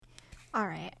All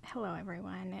right. Hello,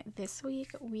 everyone. This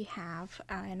week we have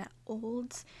an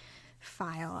old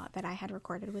file that I had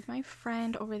recorded with my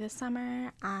friend over the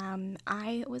summer.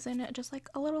 I was in just like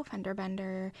a little fender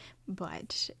bender,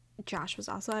 but Josh was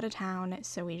also out of town,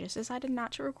 so we just decided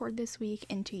not to record this week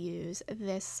and to use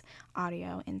this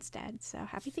audio instead. So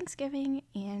happy Thanksgiving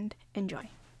and enjoy.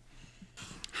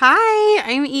 Hi,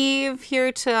 I'm Eve,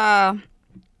 here to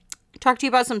talk to you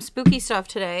about some spooky stuff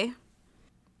today.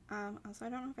 Also, I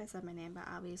don't know if I said my name, but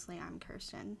obviously I'm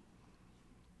Kirsten.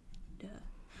 Duh.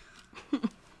 I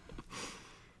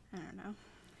don't know.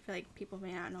 I feel like people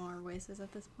may not know our voices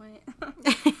at this point.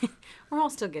 We're all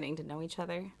still getting to know each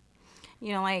other.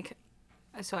 You know,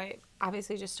 so I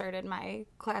obviously just started my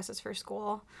classes for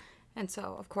school. And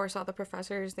so, of course, all the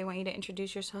professors, they want you to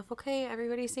introduce yourself. Okay,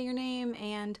 everybody say your name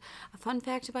and a fun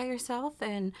fact about yourself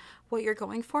and what you're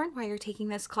going for and why you're taking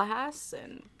this class.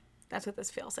 And that's what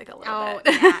this feels like a little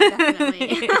bit. Yeah,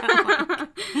 definitely.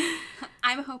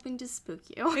 I'm hoping to spook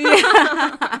you.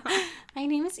 Yeah. My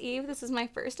name is Eve. This is my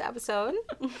first episode.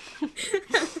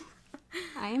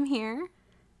 I am here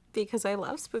because I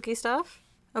love spooky stuff.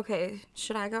 Okay,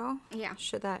 should I go? Yeah.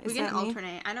 We can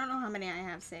alternate. I don't know how many I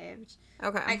have saved.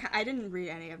 Okay. I didn't read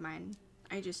any of mine.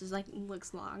 I just was like,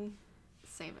 looks long.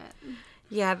 Save it.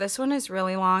 Yeah, this one is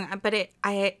really long, but it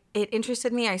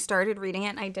interested me. I started reading it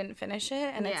and I didn't finish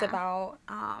it, and it's about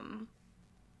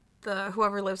the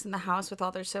whoever lives in the house with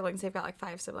all their siblings. They've got like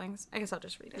 5 siblings. I guess I'll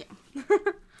just read it.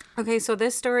 Yeah. Okay, so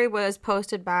this story was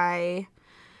posted by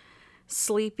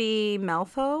Sleepy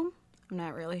Melfo. I'm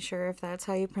not really sure if that's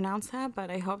how you pronounce that, but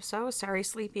I hope so. Sorry,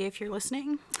 Sleepy, if you're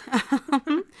listening.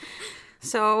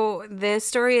 So this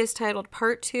story is titled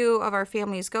Part 2 of Our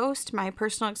Family's Ghost, My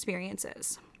Personal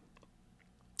Experiences.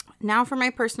 Now for my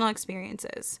personal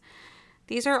experiences.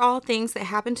 These are all things that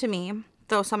happened to me,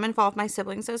 though some involve my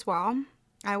siblings as well.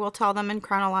 I will tell them in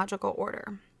chronological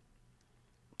order.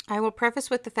 I will preface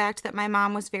with the fact that my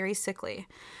mom was very sickly.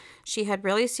 She had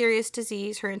really serious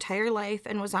disease her entire life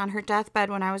and was on her deathbed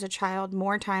when I was a child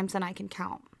more times than I can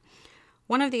count.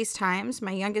 One of these times,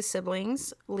 my youngest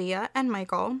siblings, Leah and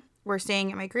Michael, were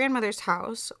staying at my grandmother's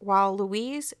house while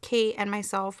Louise, Kate, and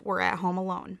myself were at home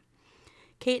alone.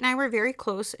 Kate and I were very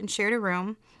close and shared a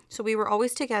room, so we were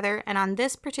always together, and on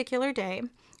this particular day,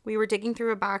 we were digging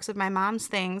through a box of my mom's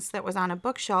things that was on a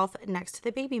bookshelf next to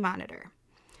the baby monitor.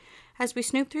 As we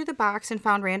snooped through the box and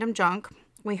found random junk,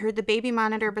 we heard the baby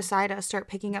monitor beside us start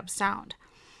picking up sound.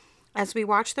 As we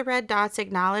watched the red dots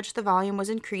acknowledge the volume was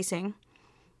increasing,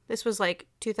 this was like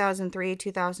 2003,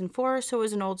 2004, so it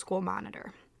was an old school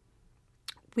monitor.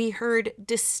 We heard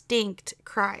distinct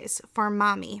cries for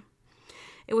mommy.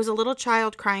 It was a little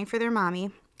child crying for their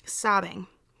mommy, sobbing.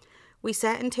 We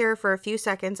sat in terror for a few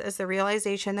seconds as the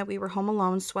realization that we were home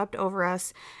alone swept over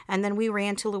us, and then we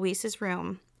ran to Louise's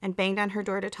room and banged on her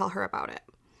door to tell her about it.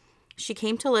 She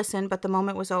came to listen, but the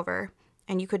moment was over,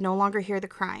 and you could no longer hear the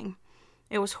crying.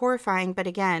 It was horrifying, but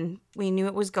again, we knew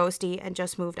it was ghosty and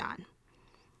just moved on.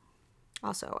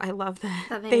 Also, I love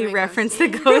that they reference the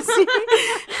ghosty.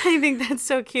 I think that's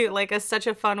so cute. Like, it's such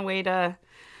a fun way to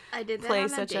I did that play on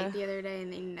such a date the other day,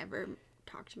 and they never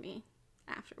talked to me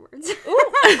afterwards.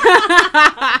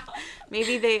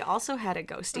 Maybe they also had a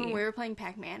ghosty. We were playing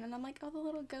Pac-Man, and I'm like, oh, the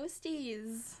little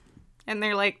ghosties. And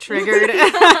they're like triggered.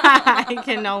 I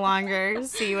can no longer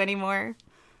see you anymore.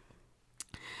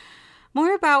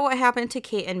 More about what happened to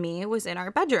Kate and me was in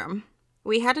our bedroom.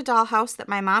 We had a dollhouse that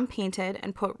my mom painted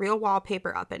and put real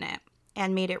wallpaper up in it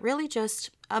and made it really just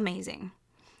amazing.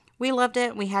 We loved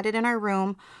it. We had it in our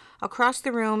room, across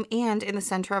the room, and in the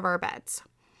center of our beds.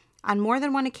 On more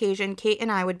than one occasion, Kate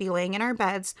and I would be laying in our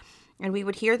beds and we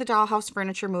would hear the dollhouse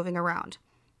furniture moving around.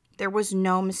 There was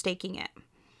no mistaking it.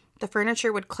 The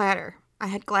furniture would clatter. I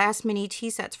had glass mini tea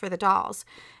sets for the dolls,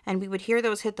 and we would hear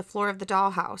those hit the floor of the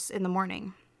dollhouse in the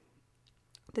morning.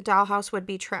 The dollhouse would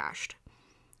be trashed.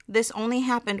 This only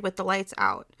happened with the lights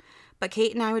out, but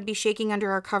Kate and I would be shaking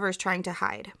under our covers trying to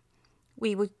hide.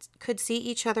 We could see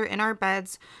each other in our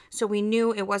beds, so we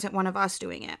knew it wasn't one of us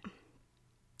doing it.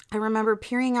 I remember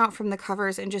peering out from the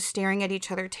covers and just staring at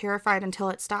each other, terrified until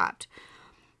it stopped.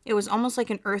 It was almost like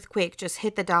an earthquake just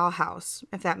hit the dollhouse,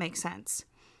 if that makes sense.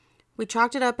 We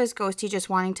chalked it up as Ghosty just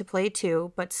wanting to play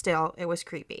too, but still, it was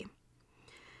creepy.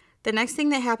 The next thing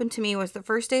that happened to me was the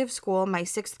first day of school, my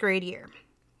 6th grade year.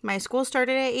 My school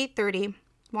started at 8:30,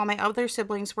 while my other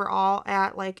siblings were all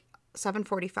at like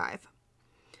 7:45.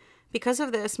 Because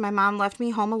of this, my mom left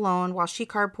me home alone while she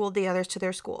carpooled the others to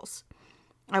their schools.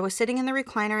 I was sitting in the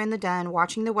recliner in the den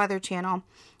watching the Weather Channel,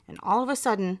 and all of a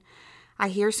sudden, I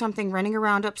hear something running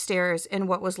around upstairs in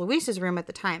what was Louise's room at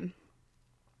the time.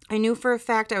 I knew for a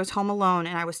fact I was home alone,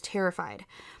 and I was terrified.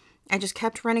 I just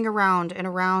kept running around and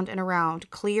around and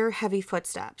around, clear, heavy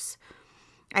footsteps.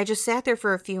 I just sat there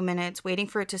for a few minutes, waiting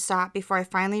for it to stop before I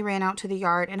finally ran out to the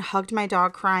yard and hugged my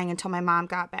dog, crying until my mom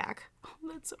got back. Oh,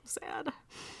 that's so sad.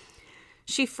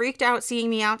 She freaked out seeing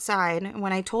me outside, and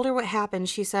when I told her what happened,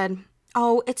 she said,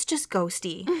 "Oh, it's just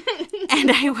ghosty."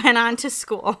 And I went on to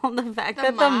school. The fact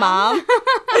that the mom,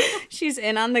 she's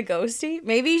in on the ghosty.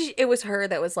 Maybe it was her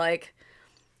that was like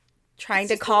trying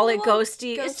to call it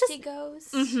ghosty. Ghosty It's just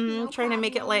ghost. trying to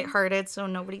make it lighthearted so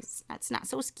it's not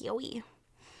so scary.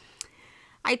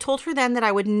 I told her then that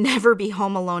I would never be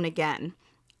home alone again.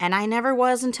 And I never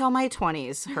was until my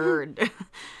 20s. Heard.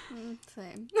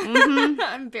 Same.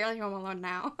 I'm barely home alone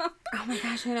now. Oh my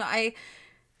gosh, I know. I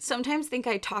sometimes think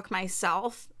I talk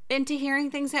myself into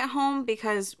hearing things at home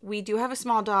because we do have a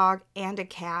small dog and a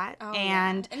cat.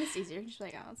 And it's easier. Just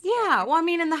like, oh, yeah. Well, I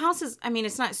mean, and the house is, I mean,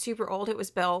 it's not super old. It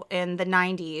was built in the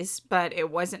 90s, but it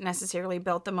wasn't necessarily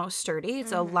built the most sturdy.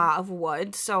 It's a lot of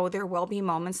wood. So there will be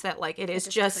moments that like it is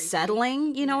just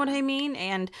settling, you know what I mean?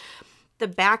 And the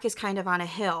back is kind of on a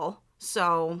hill.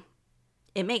 So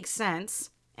it makes sense.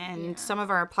 And some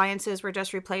of our appliances were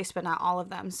just replaced, but not all of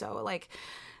them. So like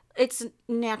it's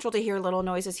natural to hear little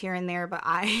noises here and there, but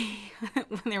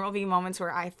there will be moments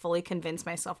where I fully convince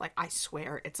myself, like, I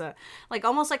swear it's like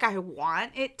almost like I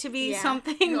want it to be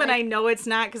something, but I know it's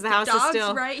not because the house is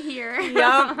still right here.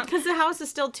 Yeah, because the house is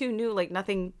still too new. Like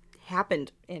nothing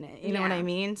happened in it. You know what I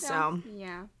mean? So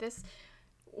yeah,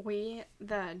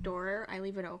 the door, I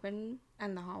leave it open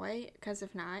in the hallway because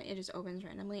if not, it just opens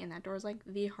randomly, and that door is like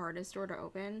the hardest door to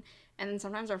open. And then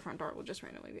sometimes our front door will just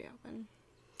randomly be open.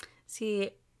 See,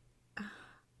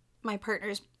 my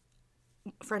partner's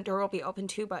front door will be open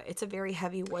too, but it's a very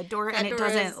heavy wood door, and it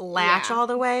doesn't latch all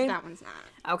the way. That one's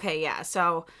not. Okay, yeah.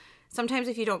 So sometimes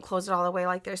if you don't close it all the way,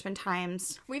 like there's been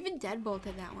times. We even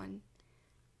deadbolted that one.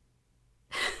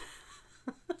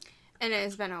 And it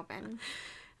has been open.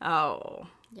 Oh.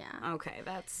 Yeah. Okay,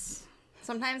 that's...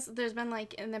 Sometimes there's been,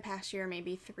 like, in the past year,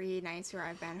 maybe 3 nights where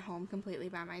I've been home completely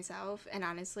by myself. And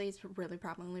honestly, it's really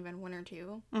probably been 1 or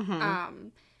 2.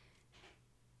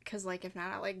 Because, like, if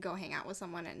not, I'll, like, go hang out with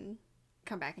someone and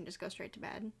come back and just go straight to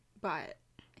bed. But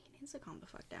he needs to calm the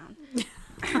fuck down.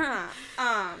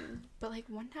 But, like,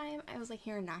 one time I was, like,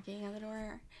 hearing knocking on the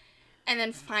door. And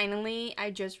then finally,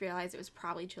 I just realized it was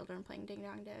probably children playing Ding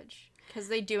Dong Ditch. Because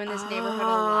they do in this neighborhood a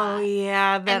lot. Oh,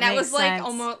 yeah, that was, sense.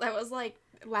 That was, like,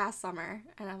 last summer.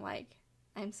 And I'm like,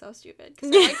 I'm so stupid. Because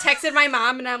I, like, texted my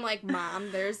mom, and I'm like,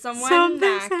 Mom, there's something's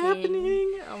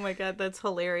happening. Oh, my God, that's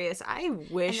hilarious. I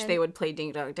wish they would play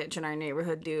Ding Dong Ditch in our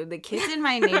neighborhood, dude. The kids in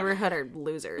my neighborhood are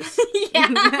losers.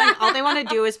 Yeah. All they want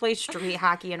to do is play street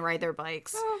hockey and ride their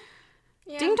bikes. Oh.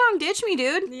 Yeah. Ding dong ditch me,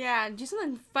 dude. Yeah, do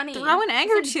something funny. Throw an egg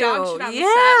or two.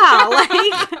 Yeah,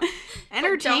 like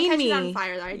entertain me. Don't catch it on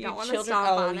fire, though. I don't want to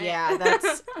stomp on it. Yeah,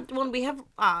 that's when we have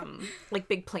like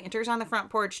big planters on the front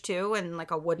porch too, and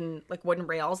like wooden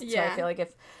rails. Yeah. So I feel like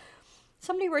if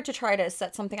somebody were to try to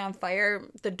set something on fire,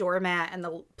 the doormat and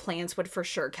the plants would for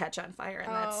sure catch on fire,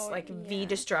 and that's like V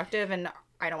destructive. And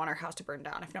I don't want our house to burn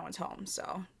down if no one's home.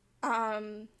 So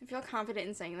I feel confident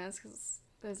in saying this because.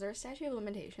 Is there a statute of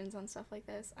limitations on stuff like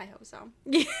this? I hope so.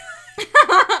 Yeah.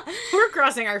 We're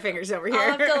crossing our fingers over here.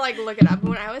 I'll have to, like, look it up.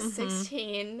 When I was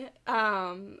 16, me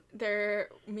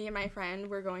and my friend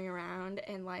were going around,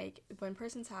 and, like, one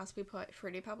person's house, we put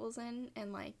Fruity Pebbles in,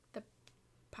 and, like, the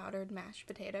powdered mashed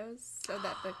potatoes, so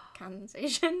that the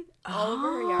condensation all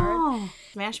over her yard.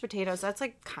 Mashed potatoes, that's,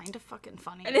 like, kind of fucking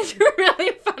funny. It is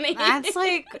really funny. That's,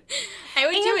 like... I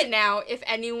would do it now if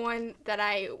anyone that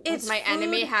was my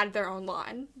enemy had their own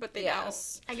lawn, but they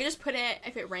don't. I could just put it,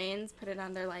 if it rains, put it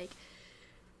on their, like,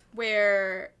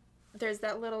 where there's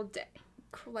that little,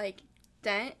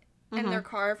 dent in their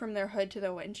car from their hood to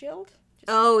the windshield.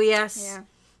 Yes. Yeah.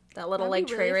 That little, like,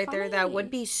 tray right there. That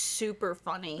would be super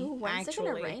funny, when's it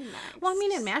gonna rain next? Well, I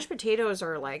mean, and mashed potatoes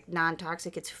are, like,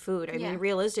 non-toxic. It's food. I mean,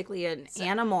 realistically, an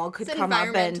animal could come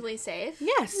up and... environmentally safe.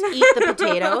 Yes, eat the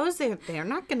potatoes. They're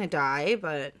not gonna die,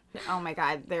 but... Oh, my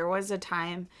God. There was a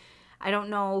time... I don't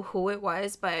know who it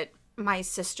was, but my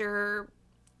sister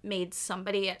made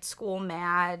somebody at school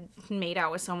mad, made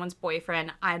out with someone's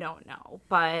boyfriend. I don't know.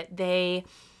 But they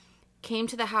came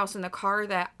to the house in the car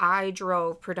that I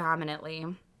drove predominantly.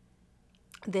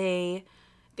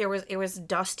 It was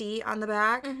dusty on the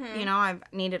back. You know, I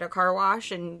needed a car wash,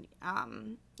 and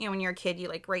you know, when you're a kid, you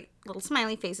like write little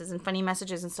smiley faces and funny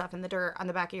messages and stuff in the dirt on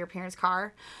the back of your parents'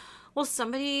 car. Well,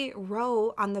 somebody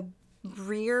wrote on the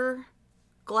rear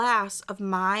glass of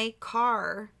my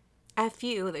car,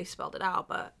 F-U, they spelled it out,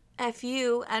 but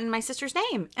F-U, and my sister's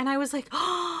name. And I was like,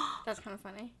 oh. That's kind of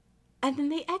funny. And then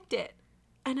they egged it.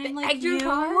 And I'm like, egged your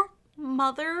car?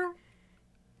 Mother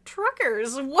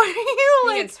truckers. What are you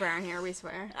like? You can swear on here. We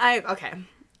swear. Okay.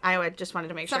 I just wanted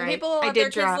to make Some sure people I let did their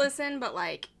drop. kids listen, but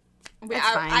like, It's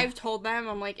fine. I've told them,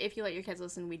 I'm like, if you let your kids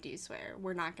listen, we do swear.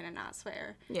 We're not gonna not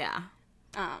swear. Yeah.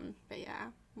 But yeah.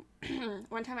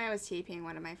 One time I was TPing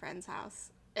one of my friend's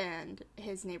house, and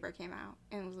his neighbor came out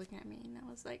and was looking at me, and I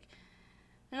was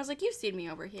like, you've seen me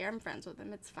over here. I'm friends with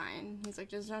him. It's fine. He's like,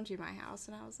 just don't do my house.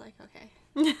 And I was like, okay.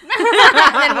 And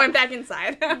then went back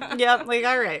inside. Yep. Like,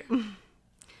 all right.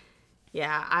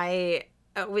 Yeah.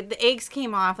 With the eggs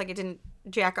came off, like it didn't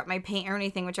jack up my paint or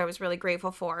anything, which I was really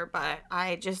grateful for. But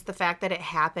the fact that it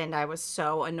happened, I was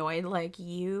so annoyed. Like,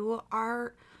 you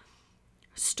are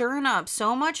stirring up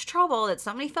so much trouble that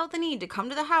somebody felt the need to come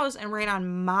to the house and write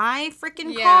on my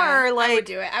freaking car. Like, I would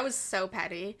do it. I was so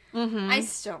petty. Mm-hmm. I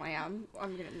still am.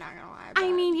 I'm not gonna lie. But...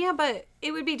 I mean, yeah, but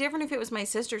it would be different if it was my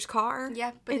sister's car.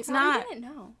 Yeah, but it's they not. Didn't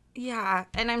know. Yeah,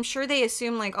 and I'm sure they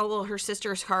assume like, oh well, her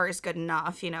sister's car is good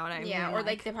enough. You know what I mean? Yeah, or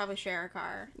like they probably share a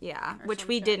car. Yeah, which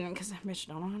we didn't because Mitch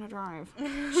don't know how to drive.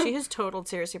 She has totaled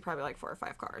seriously probably like 4 or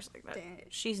 5 cars like that. Dang.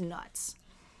 She's nuts.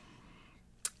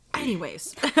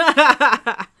 Anyways.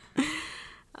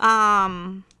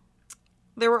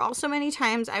 There were also many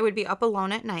times I would be up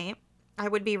alone at night. I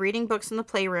would be reading books in the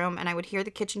playroom, and I would hear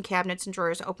the kitchen cabinets and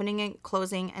drawers opening and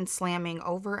closing and slamming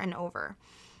over and over.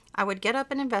 I would get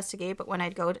up and investigate, but when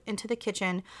I'd go into the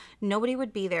kitchen, nobody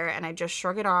would be there, and I'd just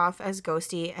shrug it off as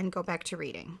ghosty and go back to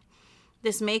reading.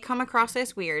 This may come across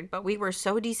as weird, but we were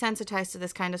so desensitized to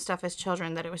this kind of stuff as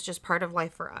children that it was just part of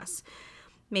life for us.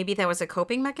 Maybe that was a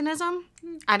coping mechanism?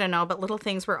 I don't know, but little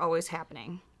things were always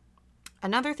happening.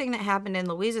 Another thing that happened in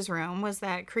Louise's room was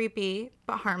that creepy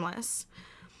but harmless.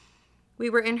 We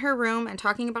were in her room and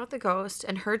talking about the ghost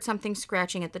and heard something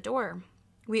scratching at the door.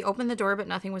 We opened the door, but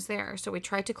nothing was there, so we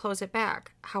tried to close it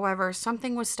back. However,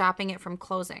 something was stopping it from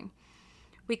closing.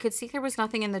 We could see there was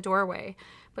nothing in the doorway,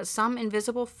 but some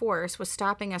invisible force was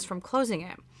stopping us from closing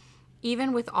it,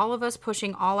 even with all of us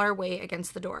pushing all our weight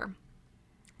against the door.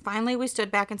 Finally, we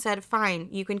stood back and said, "Fine,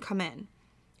 you can come in."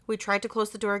 We tried to close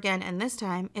the door again, and this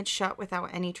time it shut without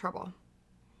any trouble.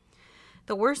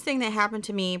 The worst thing that happened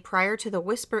to me prior to the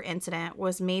whisper incident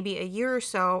was maybe a year or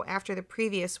so after the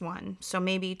previous one, so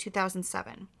maybe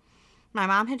 2007. My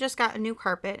mom had just got a new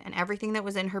carpet, and everything that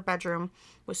was in her bedroom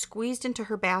was squeezed into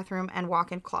her bathroom and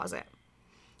walk-in closet.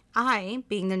 I,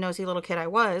 being the nosy little kid I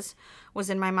was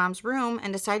in my mom's room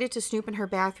and decided to snoop in her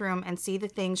bathroom and see the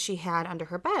things she had under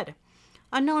her bed,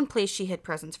 a known place she hid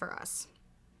presents for us.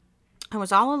 I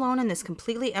was all alone in this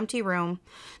completely empty room.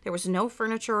 There was no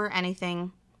furniture or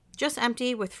anything, just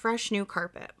empty with fresh new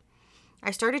carpet.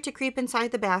 I started to creep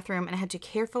inside the bathroom and had to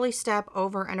carefully step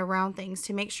over and around things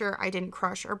to make sure I didn't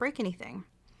crush or break anything.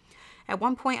 At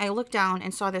one point, I looked down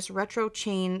and saw this retro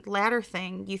chain ladder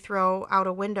thing you throw out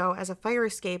a window as a fire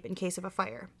escape in case of a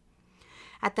fire.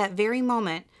 At that very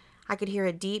moment, I could hear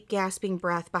a deep gasping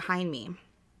breath behind me,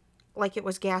 like it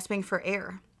was gasping for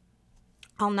air.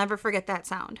 I'll never forget that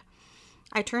sound.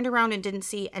 I turned around and didn't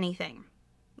see anything.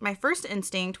 My first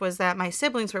instinct was that my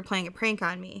siblings were playing a prank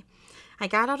on me. I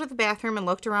got out of the bathroom and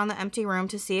looked around the empty room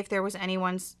to see if there was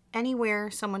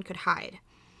anywhere someone could hide.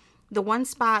 The one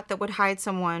spot that would hide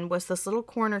someone was this little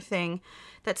corner thing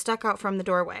that stuck out from the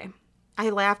doorway.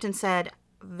 I laughed and said,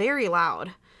 very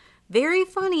loud, "Very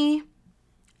funny,"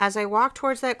 as I walked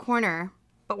towards that corner,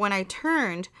 but when I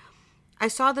turned, I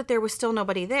saw that there was still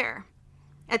nobody there.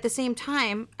 At the same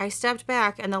time, I stepped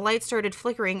back and the light started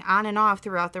flickering on and off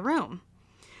throughout the room.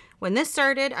 When this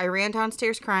started, I ran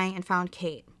downstairs crying and found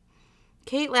Kate.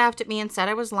 Kate laughed at me and said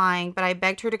I was lying, but I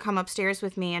begged her to come upstairs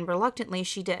with me, and reluctantly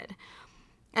she did.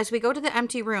 As we go to the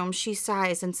empty room, she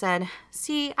sighs and said,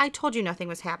 "See, I told you nothing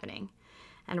was happening."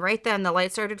 And right then, the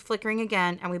light started flickering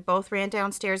again, and we both ran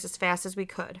downstairs as fast as we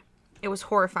could. It was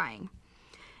horrifying.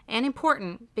 And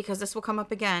important, because this will come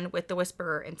up again with the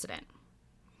Whisperer incident.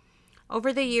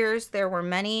 Over the years, there were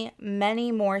many,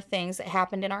 many more things that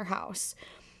happened in our house.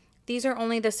 These are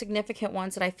only the significant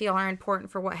ones that I feel are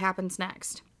important for what happens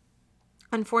next.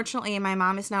 Unfortunately, my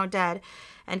mom is now dead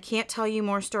and can't tell you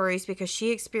more stories because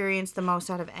she experienced the most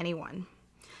out of anyone.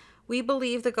 We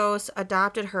believe the ghost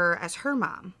adopted her as her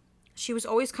mom. She was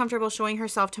always comfortable showing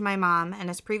herself to my mom and,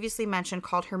 as previously mentioned,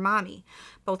 called her mommy,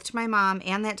 both to my mom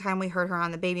and that time we heard her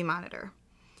on the baby monitor.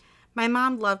 My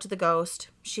mom loved the ghost.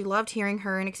 She loved hearing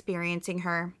her and experiencing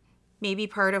her. Maybe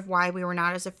part of why we were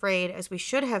not as afraid as we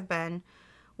should have been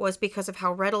was because of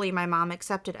how readily my mom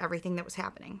accepted everything that was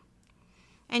happening.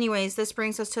 Anyways, this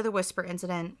brings us to the Whisper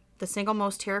incident, the single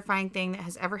most terrifying thing that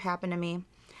has ever happened to me.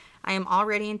 I am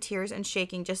already in tears and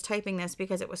shaking just typing this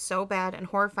because it was so bad and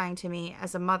horrifying to me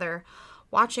as a mother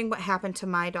watching what happened to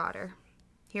my daughter.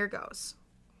 Here goes.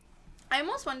 I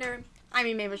almost wonder, I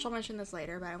mean, maybe she'll mention this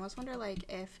later, but I almost wonder, like,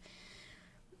 if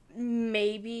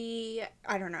maybe,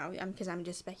 I don't know, because I'm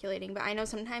just speculating, but I know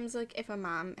sometimes, like, if a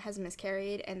mom has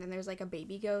miscarried and then there's, like, a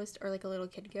baby ghost or, like, a little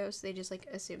kid ghost, they just, like,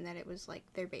 assume that it was, like,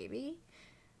 their baby.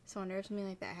 So I wonder if something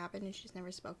like that happened and she just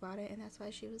never spoke about it, and that's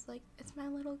why she was like, it's my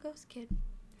little ghost kid.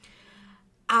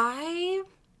 I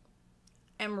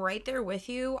am right there with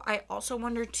you. I also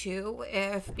wonder, too,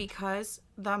 if because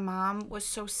the mom was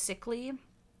so sickly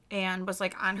and was,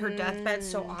 like, on her deathbed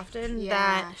so often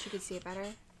that she could see it better.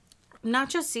 Not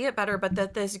just see it better, but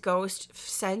that this ghost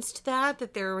sensed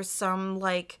that there was some,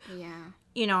 like,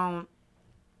 you know,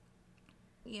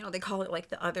 they call it, like,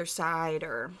 the other side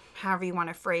or however you want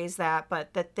to phrase that,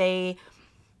 but that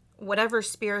whatever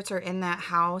spirits are in that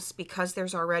house, because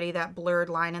there's already that blurred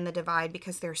line in the divide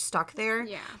because they're stuck there,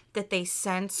 that they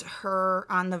sense her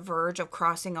on the verge of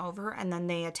crossing over, and then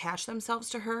they attach themselves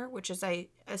to her, which is,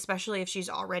 especially if she's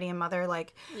already a mother,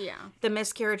 like, the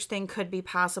miscarriage thing could be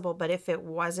possible, but if it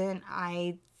wasn't,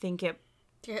 I think it,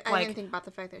 I didn't think about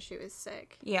the fact that she was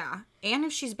sick. Yeah, and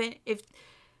if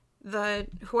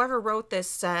whoever wrote this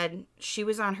said she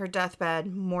was on her deathbed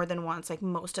more than once, like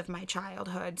most of my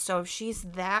childhood. So if she's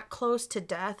that close to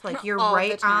death, like you're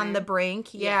right on the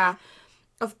brink. Yeah.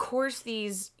 Of course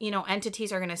these,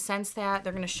 entities are going to sense that.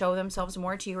 They're going to show themselves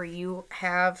more to you, or you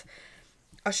have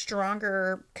a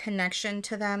stronger connection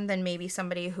to them than maybe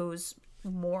somebody who's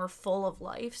more full of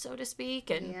life, so to speak.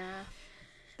 And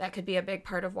that could be a big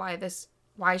part of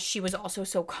why she was also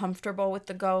so comfortable with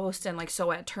the ghost and, like,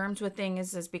 so at terms with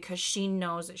things, is because she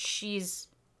knows that she's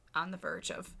on the verge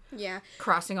of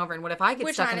crossing over. And what if I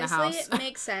get stuck in the house? Which honestly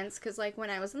makes sense, because, like, when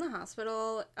I was in the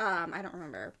hospital, I don't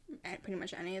remember pretty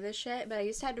much any of this shit, but I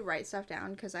used to have to write stuff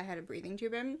down because I had a breathing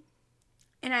tube in.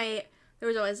 And there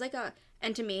was always, like,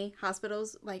 and to me,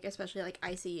 hospitals, like, especially, like,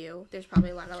 ICU, there's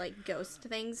probably a lot of, like, ghost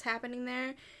things happening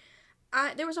there.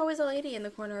 There was always a lady in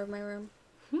the corner of my room.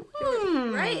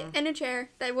 Right, in a chair.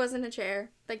 That wasn't a chair.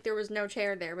 Like, there was no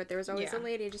chair there, but there was always a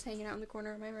lady just hanging out in the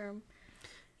corner of my room.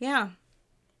 Yeah.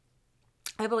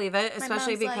 I believe it,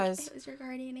 especially because... Like, it was your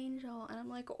guardian angel. And I'm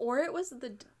like, or it was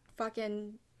the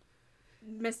fucking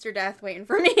Mr. Death waiting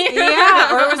for me.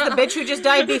 Yeah, or it was the bitch who just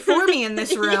died before me in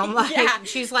this room. Like,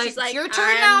 she's like, your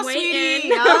turn now, sweetie.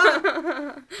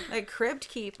 Yeah. Like, crypt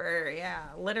keeper. Yeah,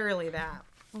 literally that.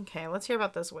 Okay, let's hear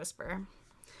about this whisper.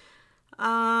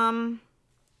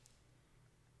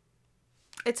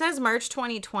 It says March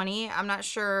 2020. I'm not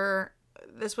sure.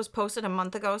 This was posted a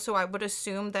month ago, so I would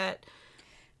assume that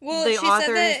she said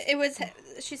that it was...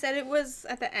 She said it was,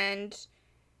 at the end,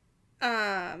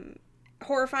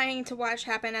 horrifying to watch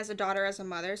happen as a daughter, as a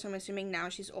mother, so I'm assuming now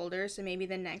she's older, so maybe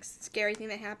the next scary thing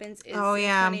that happens is in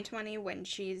 2020 when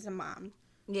she's a mom.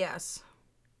 Yes.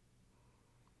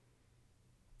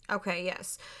 Okay,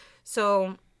 yes.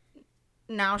 So,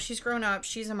 now she's grown up,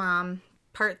 she's a mom...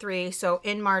 Part 3, so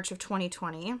in March of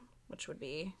 2020, which would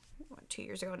be, 2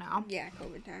 years ago now? Yeah,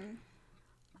 COVID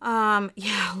time.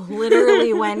 Yeah,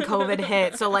 literally when COVID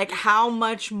hit. So, like, how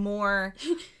much more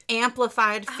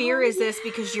amplified fear is this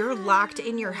because you're locked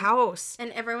in your house?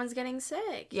 And everyone's getting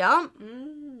sick. Yep.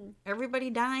 Everybody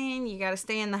dying. You got to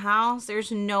stay in the house.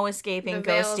 There's no escaping the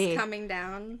Ghosty. veil's coming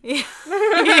down.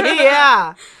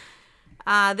 Yeah.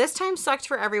 This time sucked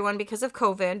for everyone because of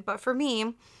COVID, but for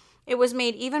me... It was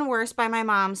made even worse by my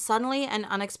mom suddenly and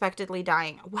unexpectedly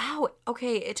dying. Wow.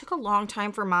 Okay, it took a long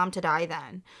time for mom to die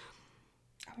then.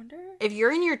 I wonder... If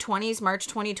you're in your 20s, March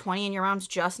 2020, and your mom's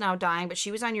just now dying, but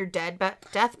she was on your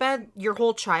deathbed your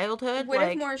whole childhood? What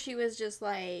if more she was just,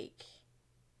 like,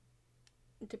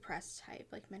 depressed type,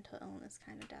 like mental illness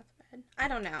kind of deathbed? I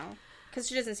don't know. Because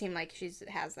she doesn't seem like she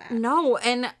has that. No,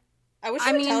 and... I wish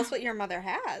you would tell us what your mother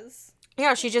has.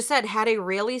 Yeah, she just said had a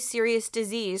really serious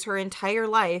disease her entire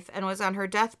life and was on her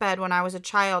deathbed when I was a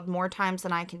child more times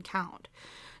than I can count.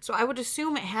 So I would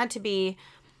assume it had to be,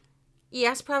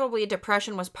 yes, probably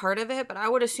depression was part of it, but I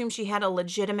would assume she had a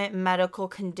legitimate medical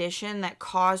condition that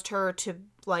caused her to,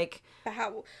 like...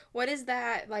 But what is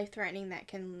that life-threatening that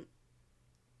can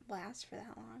last for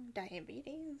that long?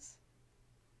 Diabetes?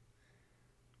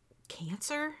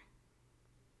 Cancer?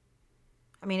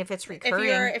 I mean, if it's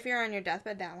recurring... If you're on your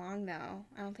deathbed that long, no.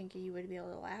 I don't think you would be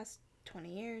able to last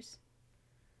 20 years.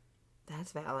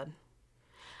 That's valid.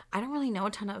 I don't really know a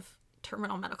ton of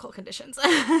terminal medical conditions.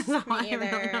 So Me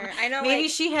either. I know, maybe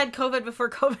she had COVID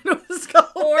before COVID was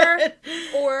COVID.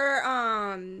 Or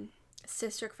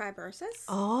cystic fibrosis.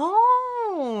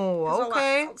 Oh,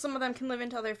 okay. Some of them can live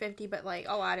until they're 50, but, like,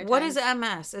 a lot of times... What is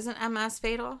MS? Isn't MS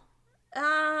fatal?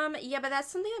 Yeah, but that's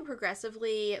something that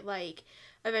progressively, like...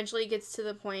 eventually gets to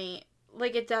the point,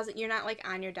 like, it doesn't, you're not, like,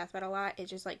 on your deathbed a lot. It's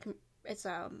just, like, it's,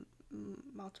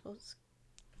 multiples.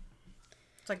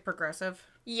 It's like progressive.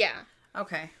 Yeah.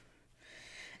 Okay.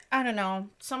 I don't know.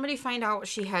 Somebody find out what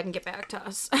she had and get back to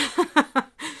us.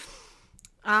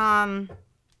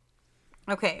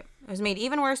 Okay. It was made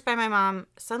even worse by my mom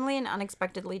suddenly and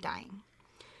unexpectedly dying.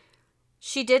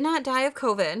 She did not die of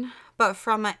COVID, but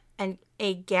from a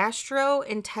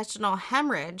gastrointestinal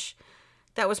hemorrhage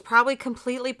that was probably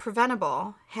completely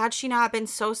preventable had she not been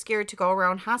so scared to go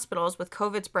around hospitals with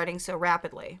COVID spreading so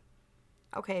rapidly.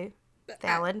 Okay,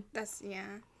 valid. That's, yeah.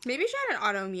 Maybe she had an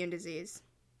autoimmune disease.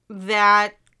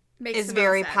 That Makes is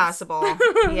very sense. possible.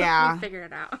 Yeah. We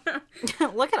figured it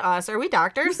out. Look at us. Are we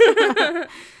doctors?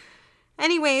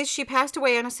 Anyways, she passed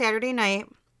away on a Saturday night.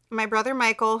 My brother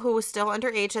Michael, who was still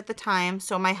underage at the time,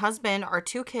 so my husband, our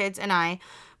 2 kids, and I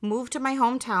moved to my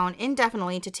hometown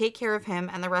indefinitely to take care of him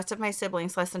and the rest of my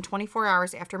siblings less than 24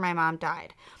 hours after my mom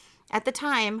died. At the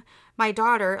time, my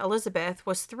daughter, Elizabeth,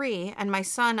 was 3, and my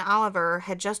son, Oliver,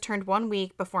 had just turned 1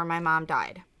 week before my mom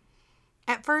died.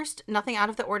 At first, nothing out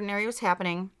of the ordinary was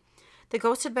happening. The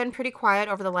ghost had been pretty quiet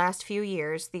over the last few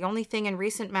years. The only thing in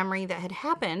recent memory that had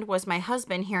happened was my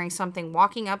husband hearing something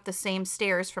walking up the same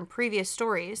stairs from previous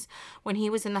stories when he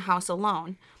was in the house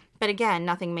alone. But again,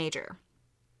 nothing major.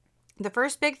 The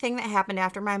first big thing that happened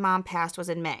after my mom passed was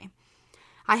in May.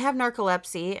 I have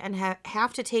narcolepsy and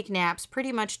have to take naps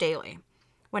pretty much daily.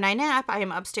 When I nap, I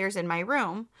am upstairs in my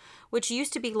room, which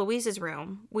used to be Louise's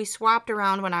room. We swapped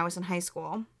around when I was in high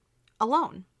school,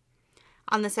 alone.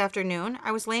 On this afternoon,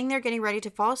 I was laying there getting ready to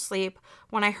fall asleep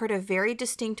when I heard a very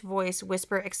distinct voice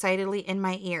whisper excitedly in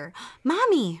my ear,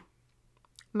 "Mommy!"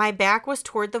 My back was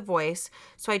toward the voice,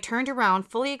 so I turned around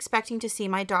fully expecting to see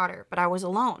my daughter, but I was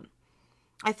alone.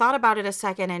 I thought about it a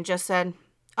second and just said,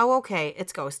 "Oh, okay,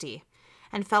 it's ghosty,"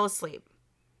 and fell asleep.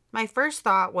 My first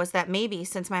thought was that maybe,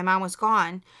 since my mom was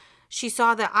gone, she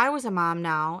saw that I was a mom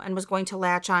now and was going to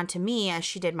latch on to me as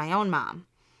she did my own mom.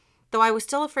 Though I was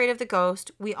still afraid of the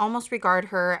ghost, we almost regard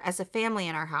her as a family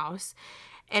in our house,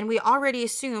 and we already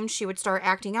assumed she would start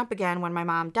acting up again when my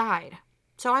mom died.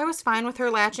 So I was fine with her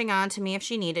latching on to me if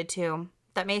she needed to.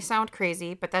 That may sound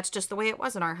crazy, but that's just the way it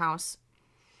was in our house.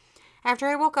 After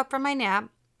I woke up from my nap,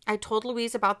 I told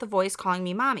Louise about the voice calling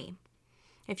me Mommy.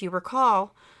 If you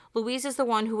recall, Louise is the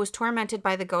one who was tormented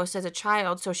by the ghost as a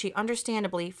child, so she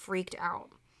understandably freaked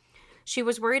out. She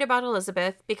was worried about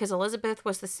Elizabeth because Elizabeth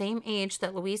was the same age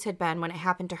that Louise had been when it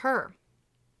happened to her.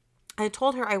 I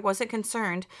told her I wasn't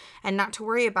concerned and not to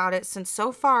worry about it since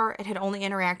so far it had only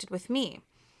interacted with me.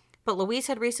 But Louise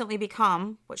had recently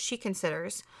become, what she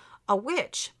considers, a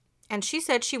witch, and she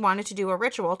said she wanted to do a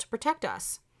ritual to protect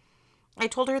us. I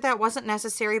told her that wasn't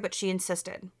necessary, but she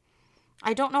insisted.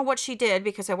 I don't know what she did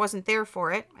because I wasn't there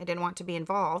for it. I didn't want to be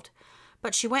involved.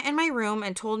 But she went in my room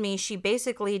and told me she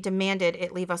basically demanded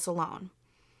it leave us alone.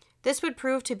 This would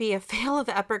prove to be a fail of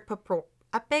epic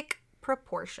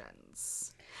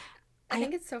proportions. I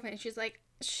think it's so funny. She's like,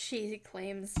 she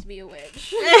claims to be a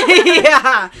witch.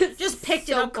 Yeah. Just picked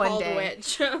it up one day.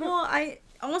 Witch. Well, I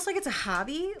almost like it's a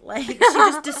hobby. Like, she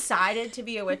just decided to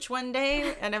be a witch one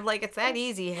day. And I'm like, it's that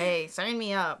easy. Hey, sign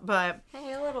me up. But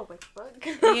hey, a little witch book.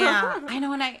 Yeah. I know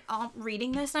when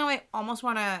reading this now, I almost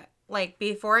want to, like,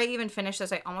 before I even finish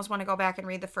this, I almost want to go back and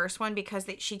read the first one because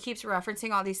she keeps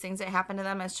referencing all these things that happened to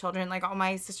them as children. Like, oh,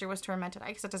 my sister was tormented.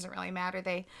 I guess it doesn't really matter.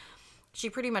 She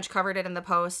pretty much covered it in the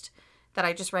post that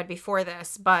I just read before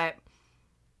this. But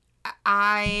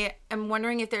I am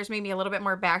wondering if there's maybe a little bit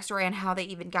more backstory on how they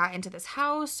even got into this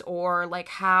house or, like,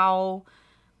 how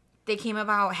they came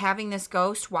about having this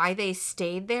ghost, why they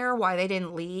stayed there, why they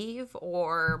didn't leave,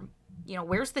 or, you know,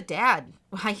 where's the dad?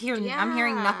 I'm hearing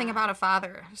nothing about a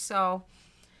father. So,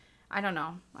 I don't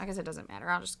know. I guess it doesn't matter.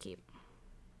 I'll just keep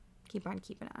on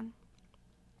keeping on.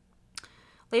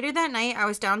 Later that night, I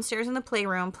was downstairs in the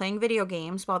playroom playing video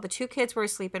games while the 2 kids were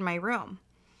asleep in my room.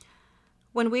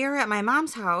 When we are at my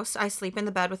mom's house, I sleep in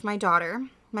the bed with my daughter.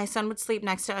 My son would sleep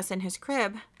next to us in his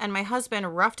crib, and my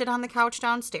husband roughed it on the couch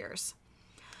downstairs.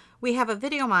 We have a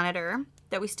video monitor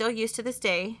that we still use to this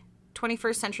day,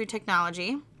 21st century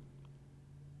technology,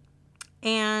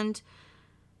 and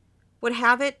would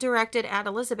have it directed at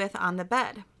Elizabeth on the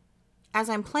bed. As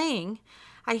I'm playing,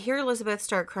 I hear Elizabeth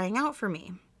start crying out for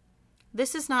me.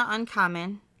 This is not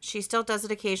uncommon. She still does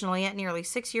it occasionally at nearly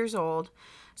 6 years old,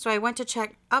 so I went to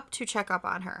check up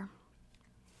on her.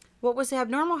 What was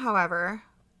abnormal, however,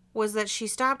 was that she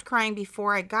stopped crying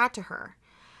before I got to her.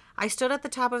 I stood at the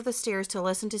top of the stairs to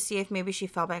listen to see if maybe she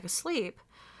fell back asleep,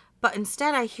 but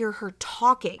instead I hear her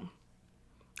talking.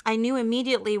 I knew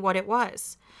immediately what it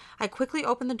was. I quickly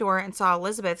opened the door and saw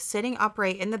Elizabeth sitting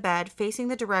upright in the bed, facing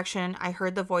the direction I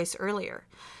heard the voice earlier.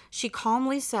 She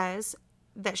calmly says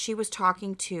that she was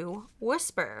talking to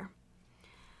Whisper.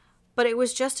 But it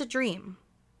was just a dream.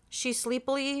 She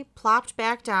sleepily plopped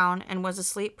back down and was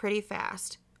asleep pretty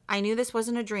fast. I knew this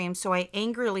wasn't a dream, so I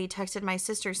angrily texted my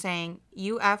sister saying,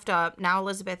 "You effed up, now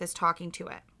Elizabeth is talking to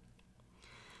it."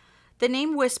 The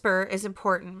name Whisper is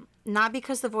important, not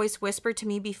because the voice whispered to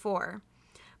me before,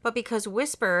 but because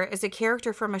Whisper is a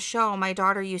character from a show my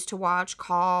daughter used to watch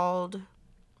called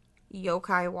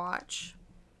Yokai Watch.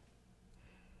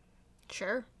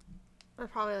 Sure. Or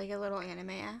probably like a little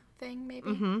anime thing, maybe.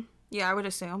 Mm-hmm. Yeah, I would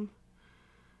assume.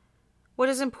 What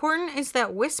is important is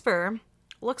that Whisper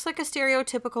looks like a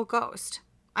stereotypical ghost.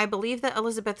 I believe that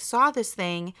Elizabeth saw this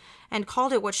thing and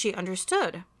called it what she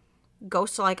understood.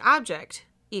 Ghost-like object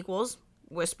equals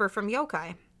Whisper from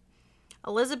Yokai.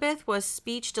 Elizabeth was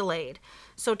speech delayed,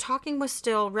 so talking was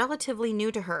still relatively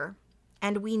new to her,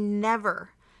 and we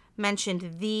never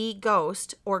mentioned the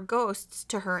ghost or ghosts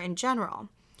to her in general.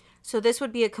 So this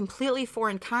would be a completely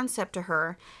foreign concept to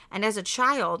her, and as a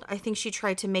child, I think she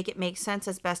tried to make it make sense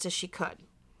as best as she could.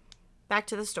 Back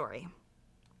to the story.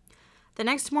 The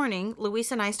next morning,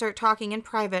 Louise and I start talking in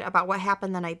private about what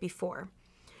happened the night before.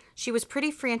 She was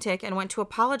pretty frantic and went to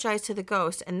apologize to the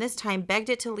ghost, and this time begged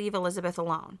it to leave Elizabeth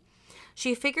alone.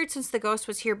 She figured since the ghost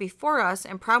was here before us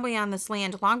and probably on this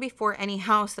land long before any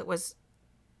house that was...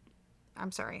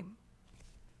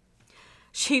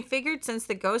 She figured since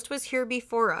the ghost was here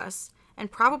before us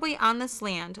and probably on this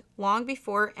land long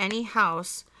before any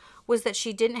house was that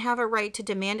she didn't have a right to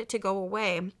demand it to go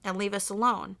away and leave us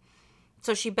alone.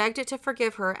 So she begged it to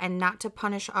forgive her and not to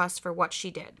punish us for what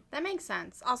she did. That makes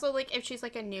sense. Also, like, if she's,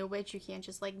 like, a new witch, you can't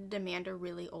just, like, demand a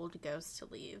really old ghost to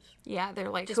leave. Yeah,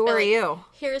 they're like, Just who be are like, you?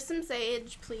 Here's some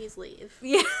sage, please leave.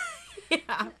 Yeah,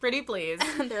 yeah, pretty please.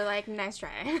 And they're like, nice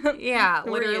try. Yeah,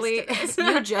 We're literally, used to this.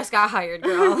 you just got hired,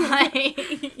 girl.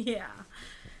 Like, yeah.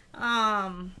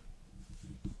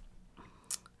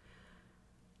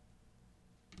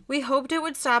 We hoped it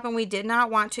would stop, and we did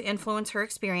not want to influence her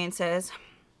experiences.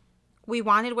 We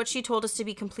wanted what she told us to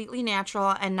be completely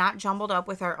natural and not jumbled up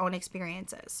with our own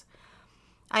experiences.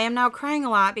 I am now crying a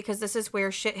lot because this is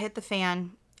where shit hit the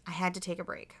fan. I had to take a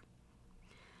break.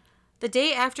 The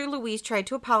day after Louise tried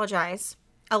to apologize,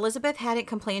 Elizabeth hadn't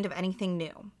complained of anything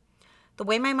new. The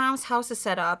way my mom's house is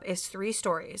set up is 3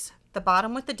 stories. The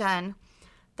bottom with the den,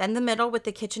 then the middle with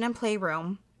the kitchen and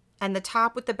playroom, and the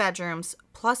top with the bedrooms,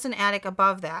 plus an attic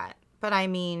above that, but I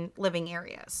mean living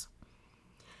areas.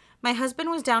 My husband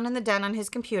was down in the den on his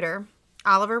computer,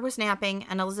 Oliver was napping,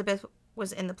 and Elizabeth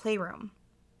was in the playroom.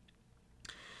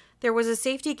 There was a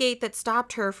safety gate that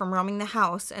stopped her from roaming the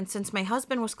house, and since my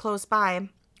husband was close by,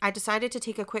 I decided to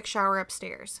take a quick shower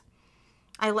upstairs.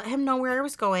 I let him know where I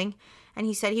was going, and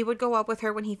he said he would go up with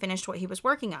her when he finished what he was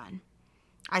working on.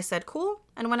 I said cool,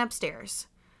 and went upstairs.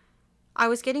 I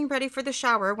was getting ready for the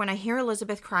shower when I hear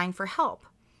Elizabeth crying for help.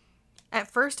 At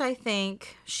first, I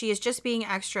think she is just being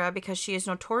extra because she is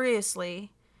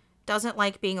notoriously doesn't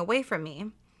like being away from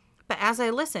me. But as I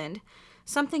listened,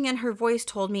 something in her voice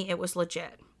told me it was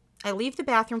legit. I leave the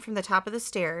bathroom from the top of the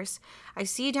stairs. I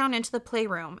see down into the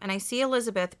playroom, and I see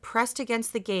Elizabeth pressed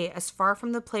against the gate as far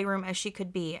from the playroom as she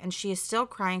could be, and she is still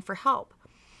crying for help.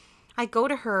 I go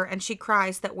to her, and she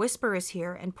cries that Whisper is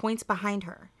here and points behind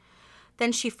her.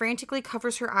 Then she frantically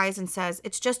covers her eyes and says,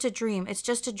 "It's just a dream, it's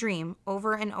just a dream,"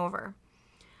 over and over.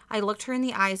 I looked her in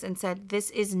the eyes and said,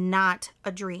 "This is not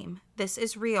a dream. This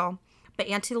is real, but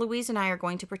Auntie Louise and I are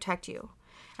going to protect you."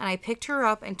 And I picked her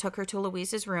up and took her to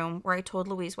Louise's room, where I told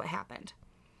Louise what happened.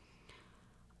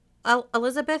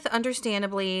 Elizabeth,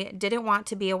 understandably, didn't want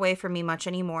to be away from me much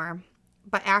anymore,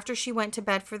 but after she went to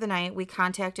bed for the night, we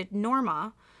contacted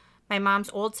Norma, my mom's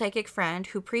old psychic friend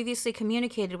who previously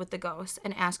communicated with the ghost,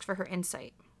 and asked for her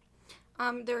insight.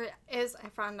 There is, I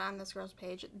found on this girl's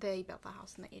page, they built the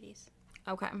house in the 80s.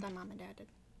 Okay. My mom and dad did.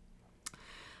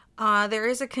 There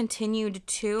is a continued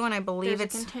 2, and I believe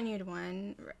There's it's... a continued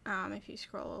one, if you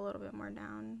scroll a little bit more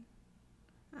down.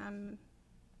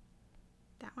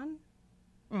 That one?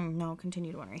 No,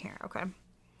 continued 1 right here. Okay.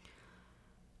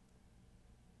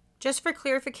 Just for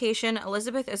clarification,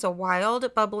 Elizabeth is a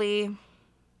wild, bubbly...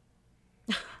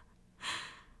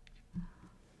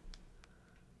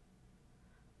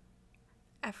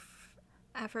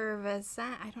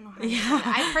 Effervescent? I don't know how to say it.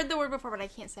 I've heard the word before, but I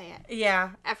can't say it.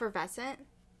 Yeah. Effervescent?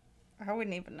 I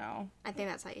wouldn't even know. I think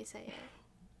that's how you say it.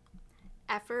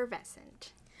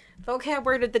 Effervescent. Vocab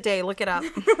word of the day. Look it up.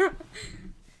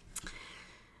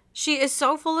 She is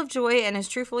so full of joy and is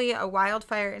truthfully a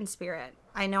wildfire in spirit.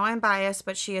 I know I'm biased,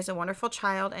 but she is a wonderful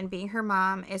child, and being her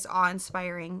mom is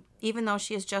awe-inspiring, even though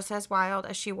she is just as wild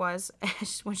as she was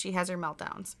when she has her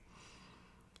meltdowns.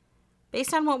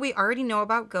 Based on what we already know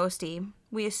about Ghosty,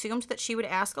 we assumed that she would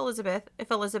ask Elizabeth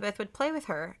if Elizabeth would play with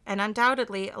her, and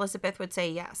undoubtedly Elizabeth would say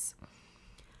yes.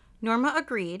 Norma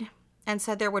agreed and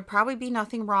said there would probably be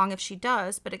nothing wrong if she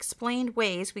does, but explained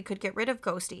ways we could get rid of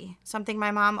Ghosty, something my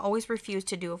mom always refused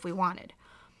to do if we wanted.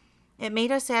 It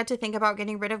made us sad to think about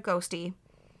getting rid of Ghosty.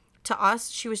 To us,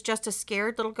 she was just a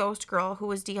scared little ghost girl who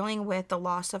was dealing with the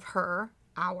loss of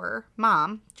our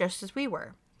mom, just as we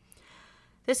were.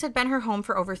 This had been her home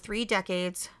for over 3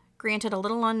 decades, granted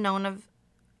an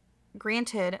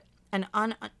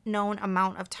unknown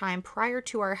amount of time prior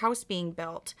to our house being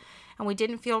built, and we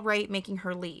didn't feel right making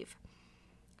her leave.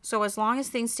 So as long as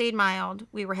things stayed mild,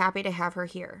 we were happy to have her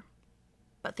here.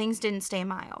 But things didn't stay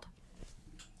mild.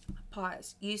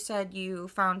 Pause. You said you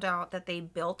found out that they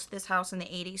built this house in the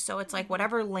 80s, so it's like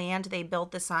whatever land they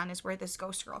built this on is where this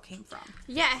ghost girl came from.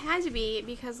 Yeah, it had to be,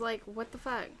 because, like, what the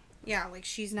fuck? Yeah, like,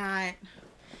 she's not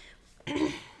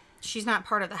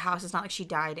part of the house. It's not like she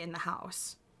died in the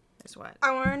house, is what.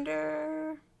 I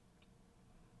wonder...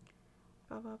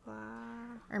 Blah, blah, blah.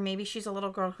 Or maybe she's a little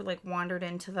girl who, like, wandered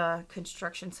into the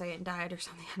construction site and died or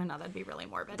something. I don't know. That'd be really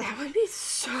morbid. That would be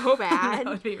so bad.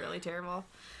 That would be really terrible.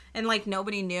 And, like,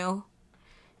 nobody knew.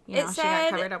 You know, she got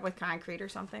covered up with concrete or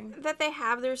something. That they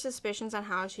have their suspicions on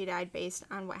how she died based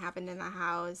on what happened in the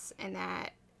house, and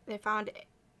that they found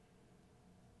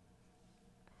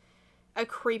a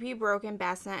creepy broken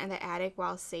bassinet in the attic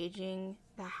while saging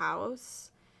the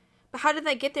house. But how did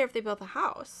they get there if they built the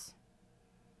house?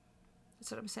 That's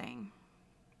what I'm saying.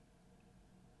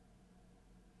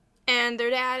 And their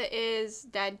dad is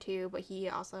dead too, but he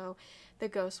also, the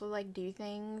ghost would, like, do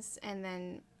things, and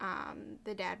then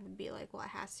the dad would be like, well, it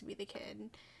has to be the kid.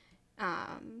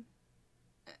 And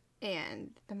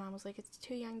the mom was like, it's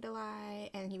too young to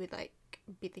lie, and he would, like,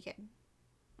 beat the kid.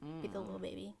 Beat the little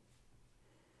baby.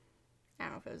 I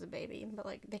don't know if it was a baby, but,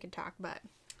 like, they could talk, but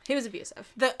he was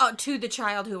abusive. To the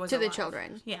child who was alive. The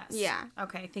children. Yes. Yeah.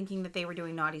 Okay, thinking that they were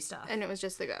doing naughty stuff. And it was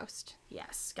just the ghost.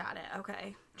 Yes, got it.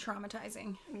 Okay.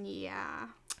 Traumatizing. Yeah.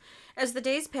 As the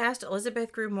days passed,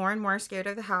 Elizabeth grew more and more scared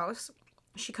of the house.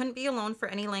 She couldn't be alone for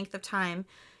any length of time,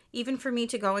 even for me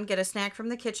to go and get a snack from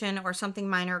the kitchen or something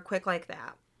minor or quick like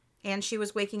that. And she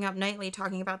was waking up nightly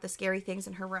talking about the scary things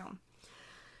in her room.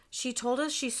 She told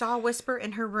us she saw Whisper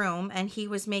in her room and he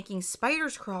was making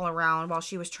spiders crawl around while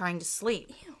she was trying to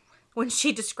sleep. Ew. When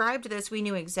she described this, we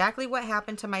knew exactly what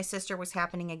happened to my sister was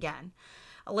happening again.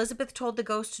 Elizabeth told the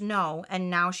ghost no, and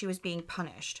now she was being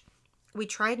punished. We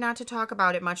tried not to talk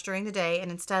about it much during the day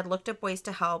and instead looked up ways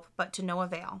to help, but to no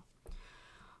avail.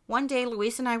 One day,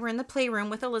 Louise and I were in the playroom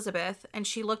with Elizabeth, and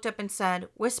she looked up and said,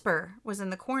 Whisper was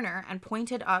in the corner, and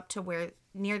pointed up to where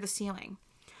near the ceiling.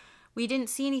 We didn't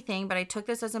see anything, but I took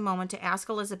this as a moment to ask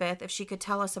Elizabeth if she could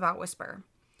tell us about Whisper.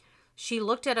 She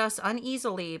looked at us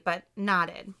uneasily, but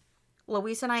nodded.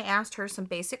 Louise and I asked her some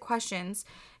basic questions,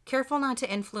 careful not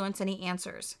to influence any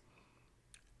answers.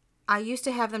 I used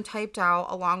to have them typed out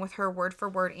along with her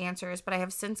word-for-word answers, but I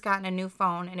have since gotten a new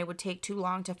phone, and it would take too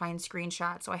long to find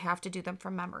screenshots, so I have to do them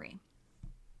from memory.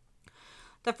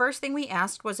 The first thing we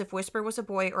asked was if Whisper was a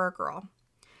boy or a girl.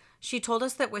 She told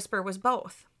us that Whisper was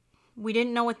both. We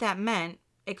didn't know what that meant.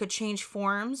 It could change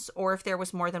forms, or if there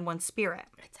was more than one spirit.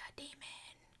 It's a demon.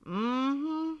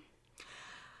 Mm-hmm.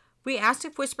 We asked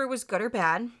if Whisper was good or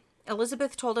bad.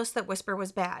 Elizabeth told us that Whisper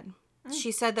was bad.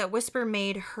 She said that Whisper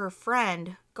made her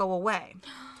friend go away.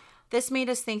 This made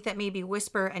us think that maybe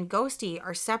Whisper and Ghosty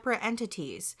are separate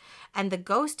entities, and the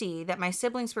Ghosty that my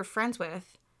siblings were friends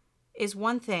with is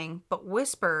one thing, but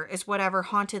Whisper is whatever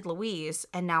haunted Louise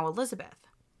and now Elizabeth.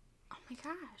 Oh my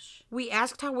gosh. We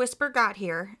asked how Whisper got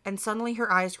here, and suddenly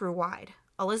her eyes grew wide.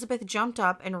 Elizabeth jumped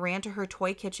up and ran to her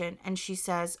toy kitchen, and she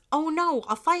says, "Oh no,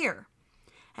 a fire!"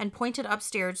 and pointed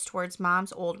upstairs towards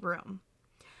Mom's old room.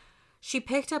 She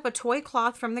picked up a toy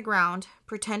cloth from the ground,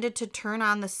 pretended to turn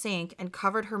on the sink, and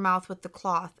covered her mouth with the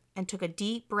cloth, and took a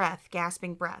deep breath,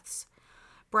 gasping breaths.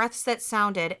 Breaths that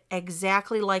sounded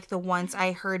exactly like the ones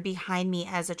I heard behind me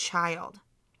as a child.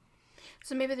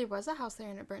 So maybe there was a house there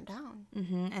and it burnt down.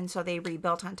 Mm-hmm. And so they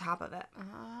rebuilt on top of it.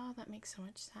 Oh, that makes so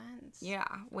much sense. Yeah,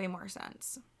 way more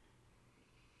sense.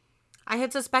 I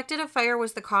had suspected a fire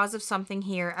was the cause of something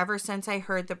here ever since I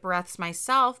heard the breaths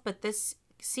myself, but this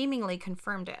seemingly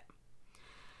confirmed it.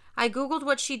 I Googled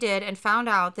what she did and found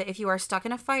out that if you are stuck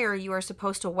in a fire, you are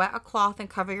supposed to wet a cloth and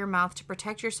cover your mouth to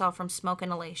protect yourself from smoke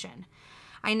inhalation.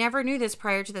 I never knew this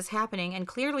prior to this happening, and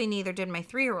clearly neither did my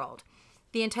 3-year-old.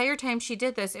 The entire time she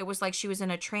did this, it was like she was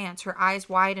in a trance, her eyes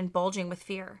wide and bulging with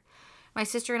fear. My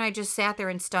sister and I just sat there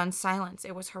in stunned silence.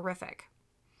 It was horrific.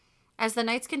 As the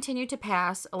nights continued to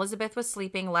pass, Elizabeth was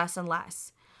sleeping less and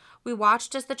less. We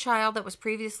watched as the child that was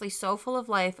previously so full of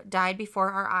life died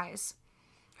before our eyes.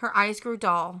 Her eyes grew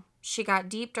dull. She got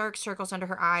deep, dark circles under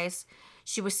her eyes.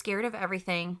 She was scared of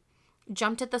everything,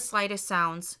 jumped at the slightest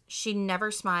sounds. She never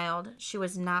smiled. She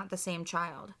was not the same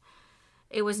child.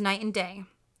 It was night and day.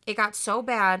 It got so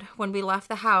bad, when we left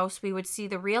the house, we would see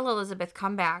the real Elizabeth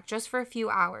come back just for a few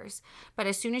hours. But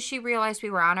as soon as she realized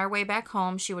we were on our way back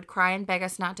home, she would cry and beg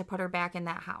us not to put her back in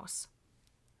that house.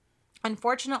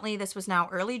 Unfortunately, this was now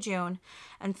early June,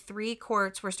 and 3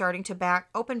 courts were starting to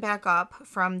open back up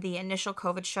from the initial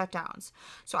COVID shutdowns.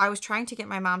 So I was trying to get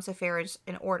my mom's affairs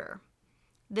in order.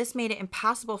 This made it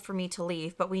impossible for me to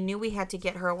leave, but we knew we had to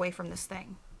get her away from this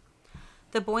thing.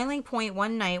 The boiling point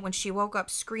one night when she woke up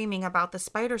screaming about the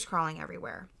spiders crawling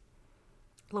everywhere.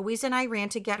 Louise and I ran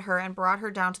to get her and brought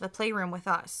her down to the playroom with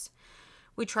us.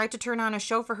 We tried to turn on a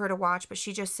show for her to watch, but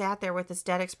she just sat there with this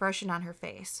dead expression on her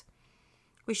face.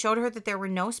 We showed her that there were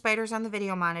no spiders on the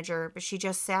video monitor, but she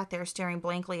just sat there staring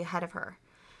blankly ahead of her.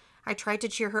 I tried to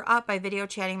cheer her up by video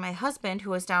chatting my husband, who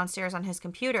was downstairs on his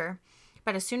computer,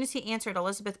 but as soon as he answered,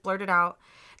 Elizabeth blurted out,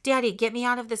 "Daddy, get me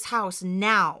out of this house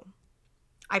now."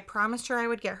 I promised her I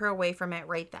would get her away from it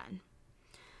right then.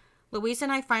 Louise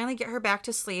and I finally get her back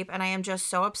to sleep, and I am just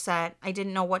so upset I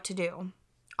didn't know what to do.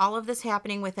 All of this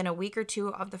happening within a week or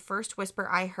two of the first whisper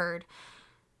I heard,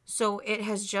 so it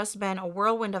has just been a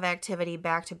whirlwind of activity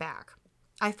back to back.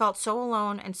 I felt so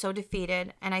alone and so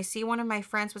defeated, and I see one of my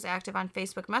friends was active on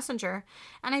Facebook Messenger,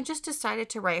 and I just decided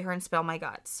to write her and spill my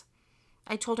guts.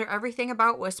 I told her everything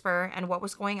about Whisper and what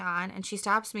was going on, and she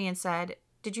stops me and said,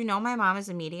 "Did you know my mom is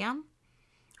a medium?"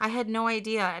 I had no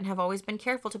idea and have always been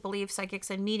careful to believe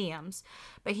psychics and mediums,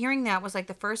 but hearing that was like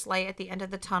the first light at the end of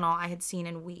the tunnel I had seen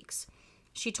in weeks.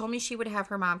 She told me she would have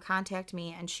her mom contact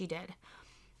me, and she did.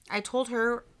 I told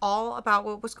her all about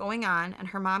what was going on, and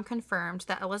her mom confirmed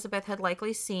that Elizabeth had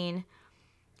likely seen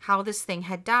how this thing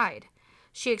had died.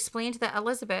 She explained that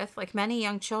Elizabeth, like many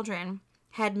young children,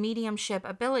 had mediumship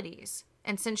abilities,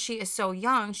 and since she is so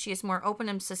young, she is more open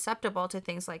and susceptible to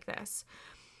things like this.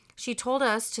 She told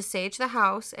us to sage the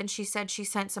house, and she said she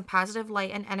sent some positive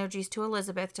light and energies to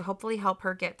Elizabeth to hopefully help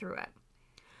her get through it.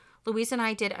 Louise and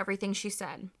I did everything she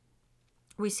said.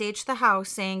 We saged the house,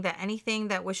 saying that anything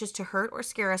that wishes to hurt or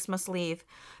scare us must leave,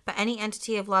 but any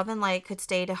entity of love and light could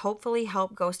stay to hopefully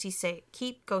help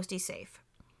keep Ghosty safe.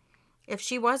 If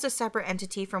she was a separate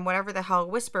entity from whatever the hell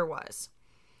Whisper was.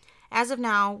 As of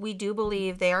now, we do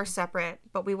believe they are separate,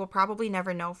 but we will probably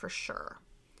never know for sure.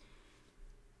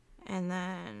 And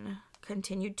then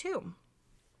continued 2.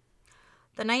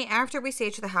 The night after we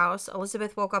saged the house,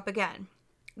 Elizabeth woke up again.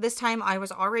 This time I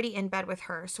was already in bed with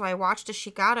her, so I watched as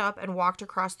she got up and walked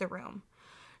across the room.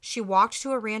 She walked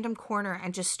to a random corner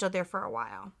and just stood there for a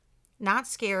while. Not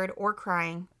scared or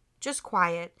crying, just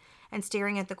quiet and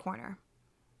staring at the corner.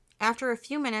 After a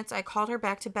few minutes, I called her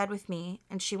back to bed with me,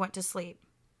 and she went to sleep.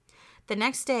 The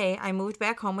next day, I moved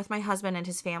back home with my husband and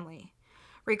his family.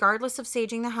 Regardless of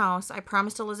saging the house, I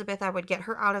promised Elizabeth I would get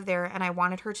her out of there, and I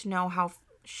wanted her to know how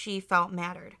she felt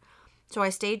mattered. So I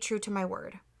stayed true to my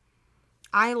word.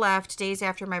 I left days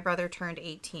after my brother turned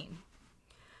 18.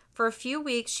 For a few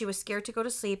weeks, she was scared to go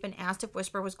to sleep and asked if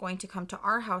Whisper was going to come to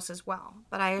our house as well,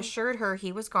 but I assured her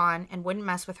he was gone and wouldn't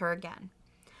mess with her again.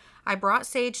 I brought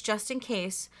sage just in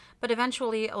case, but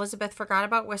eventually Elizabeth forgot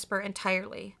about Whisper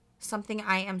entirely, something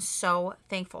I am so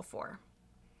thankful for.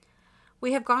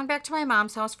 We have gone back to my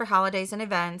mom's house for holidays and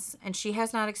events, and she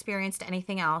has not experienced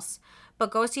anything else,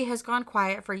 but Ghosty has gone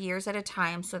quiet for years at a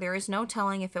time, so there is no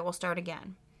telling if it will start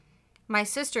again. My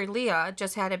sister, Leah,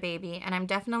 just had a baby, and I'm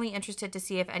definitely interested to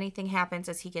see if anything happens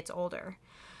as he gets older,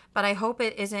 but I hope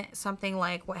it isn't something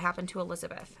like what happened to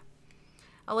Elizabeth.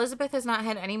 Elizabeth has not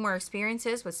had any more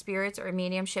experiences with spirits or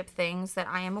mediumship things that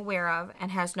I am aware of,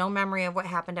 and has no memory of what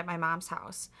happened at my mom's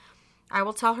house. I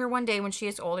will tell her one day when she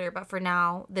is older, but for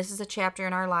now, this is a chapter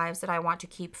in our lives that I want to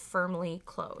keep firmly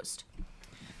closed.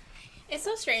 It's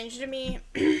so strange to me,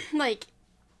 like,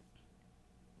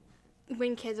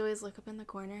 when kids always look up in the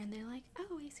corner and they're like,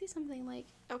 "Oh, I see something." Like,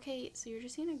 okay, so you're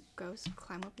just seeing a ghost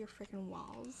climb up your freaking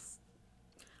walls?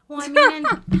 Well, I mean,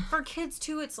 and for kids,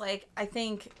 too, it's like, I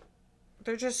think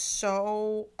they're just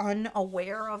so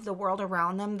unaware of the world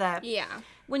around them that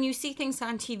when you see things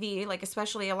on TV, like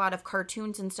especially a lot of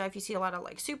cartoons and stuff, you see a lot of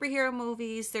like superhero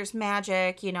movies, there's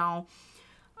magic, you know,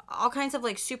 all kinds of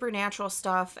like supernatural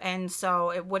stuff. And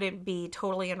so it wouldn't be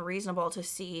totally unreasonable to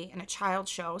see in a child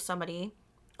show somebody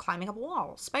climbing up a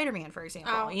wall, Spider-Man, for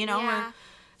example, or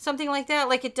something like that.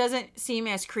 Like, it doesn't seem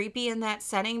as creepy in that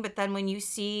setting, but then when you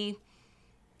see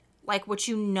like what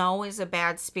you know is a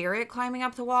bad spirit climbing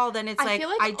up the wall, then it's I feel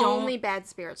like I don't. only bad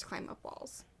spirits climb up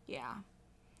walls. Yeah.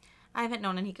 I haven't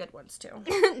known any good ones too.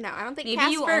 No, I don't think Maybe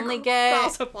Casper you only get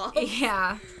crawls up walls.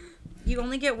 Yeah. You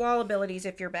only get wall abilities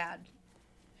if you're bad.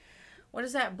 What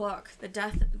is that book? The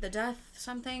death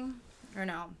something? Or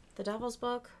no, the Devil's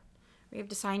Book? Where you have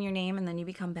to sign your name and then you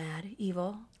become bad,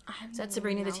 evil. Is that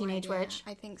Sabrina the Teenage Witch?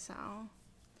 I think so.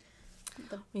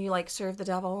 You like serve the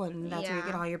devil and that's where you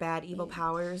get all your bad evil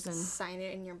powers and sign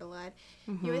it in your blood.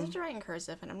 You always have to write in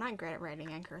cursive, and I'm not great at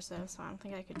writing in cursive, so I don't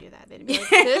think I could do that. They'd be like,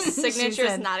 this signature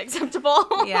is not acceptable.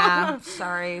 Yeah,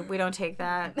 sorry, we don't take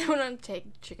that. We don't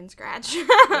take chicken scratch.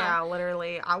 Yeah,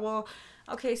 literally. I will.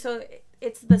 Okay, so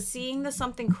it's the seeing the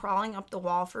something crawling up the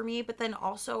wall for me, but then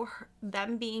also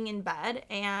them being in bed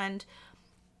and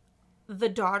the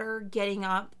daughter getting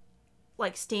up,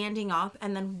 like standing up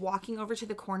and then walking over to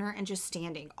the corner and just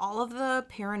standing. All of the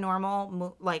paranormal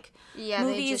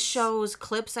movies, shows,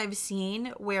 clips I've seen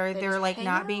where they're like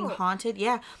not being haunted.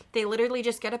 Yeah, they literally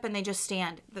just get up and they just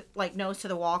stand, like nose to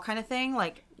the wall kind of thing,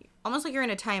 like almost like you're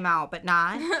in a timeout, but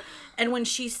not. And when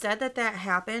she said that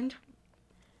happened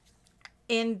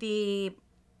in the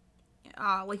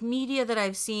like media that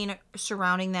I've seen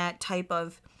surrounding that type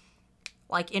of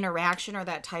like interaction or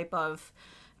that type of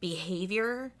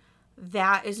behavior,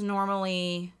 that is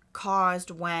normally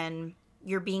caused when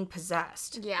you're being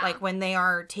possessed. Yeah. Like when they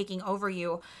are taking over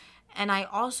you. And I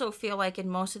also feel like in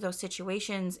most of those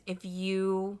situations, if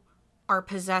you are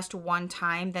possessed one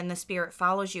time, then the spirit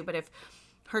follows you. But if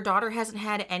her daughter hasn't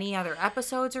had any other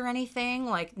episodes or anything,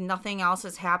 like nothing else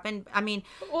has happened. I mean,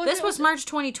 this was March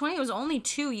 2020. It was only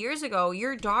 2 years ago.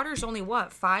 Your daughter's only,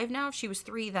 5 now? If she was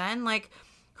 3 then? Like,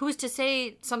 who's to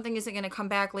say something isn't going to come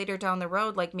back later down the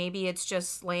road? Like, maybe it's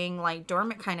just laying, like,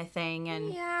 dormant kind of thing.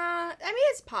 And yeah, I mean,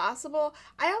 it's possible.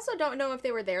 I also don't know if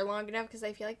they were there long enough, because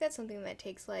I feel like that's something that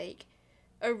takes, like,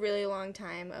 a really long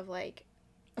time of, like,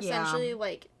 essentially,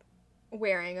 like,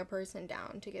 wearing a person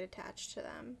down to get attached to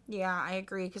them. Yeah, I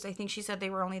agree, because I think she said they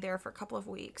were only there for a couple of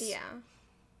weeks. Yeah.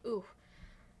 Ooh.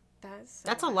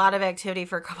 That's a lot of activity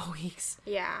for a couple of weeks.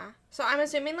 Yeah. So I'm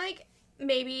assuming, like,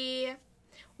 maybe...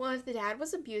 Well, if the dad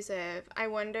was abusive, I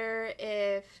wonder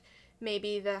if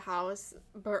maybe there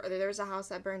was a house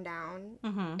that burned down,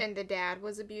 and the dad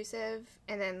was abusive,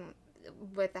 and then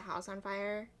lit the house on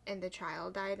fire, and the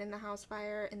child died in the house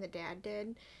fire, and the dad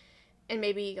did. And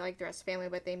maybe, like, the rest of the family,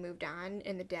 but they moved on,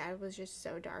 and the dad was just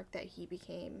so dark that he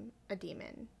became a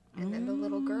demon. And then the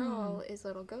little girl is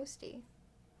little ghosty.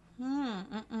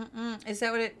 Is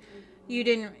that what it... You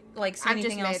didn't, like, see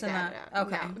anything else in that?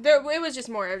 Okay. No. It was just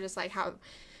more of just, like, how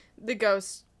the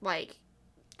ghost, like...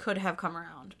 Could have come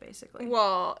around, basically.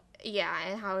 Well, yeah,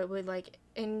 and how it would, like,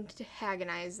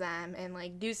 antagonize them and,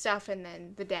 like, do stuff, and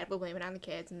then the dad would blame it on the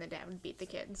kids, and the dad would beat the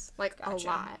kids. Like, gotcha. A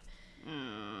lot.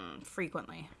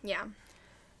 Frequently. Yeah.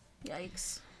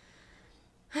 Yikes.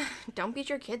 Don't beat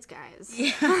your kids, guys.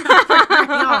 Yeah.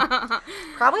 No,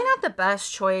 probably not the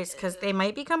best choice, because they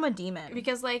might become a demon.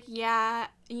 Because, like, yeah,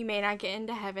 you may not get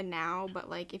into heaven now, but,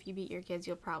 like, if you beat your kids,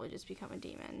 you'll probably just become a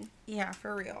demon. Yeah,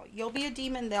 for real. You'll be a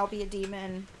demon, they'll be a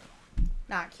demon.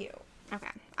 Not cute. Okay.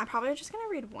 I'm probably just going to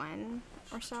read one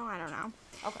or so. I don't know.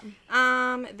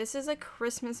 Okay. This is a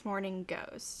Christmas morning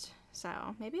ghost,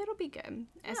 so maybe it'll be good.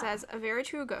 It says, a very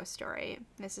true ghost story.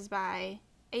 This is by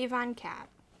Avon Cat.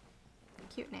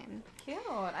 Cute name. Cute.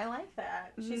 I like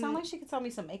that. She sounds like she could sell me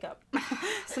some makeup.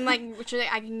 Some, like,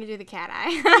 I can do the cat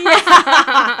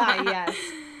eye. Yeah. Yes.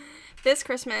 This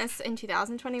Christmas in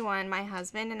 2021, my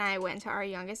husband and I went to our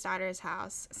youngest daughter's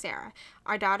house, Sarah.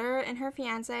 Our daughter and her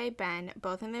fiance, Ben,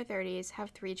 both in their 30s,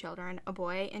 have 3 children, a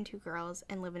boy and 2 girls,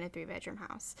 and live in a 3-bedroom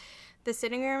house. The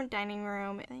sitting room, dining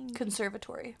room...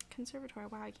 Conservatory.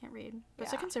 Wow, I can't read.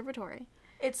 What's a conservatory?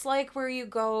 It's like where you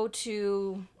go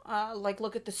to, like,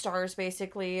 look at the stars,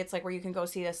 basically. It's like where you can go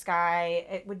see the sky.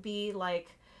 It would be like...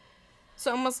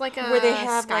 So almost like a where they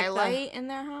have skylight like in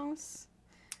their house?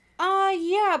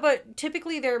 Yeah, but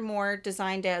typically they're more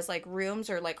designed as, like, rooms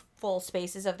or, like, full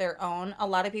spaces of their own. A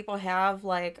lot of people have,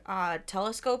 like,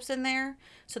 telescopes in there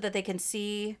so that they can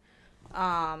see,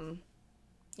 like,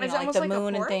 the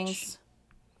moon and things.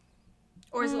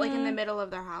 Or is it, like, in the middle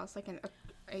of their house, like an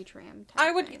atrium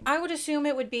type thing? I would assume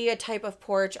it would be a type of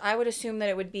porch. I would assume that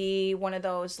it would be one of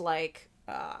those, like,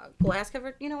 glass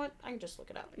covered. You know what? I can just look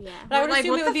it up. Yeah. But I would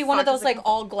assume it would be one of those, like,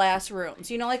 all glass rooms.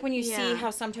 You know, like when you see how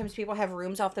sometimes people have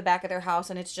rooms off the back of their house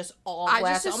and it's just all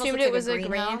glass. I just assumed it was a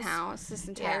greenhouse. greenhouse this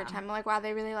entire time. I'm like, wow,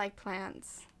 they really like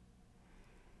plants.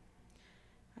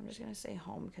 I'm just going to say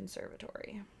home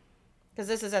conservatory. Because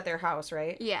this is at their house,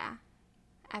 right? Yeah.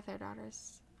 At their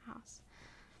daughter's house.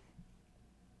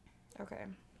 Okay.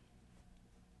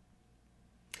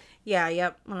 Yeah,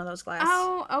 yep, one of those glass.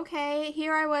 Oh, okay.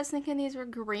 Here I was thinking these were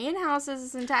greenhouses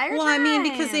this entire time. Well, I mean,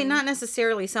 because they not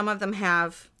necessarily, some of them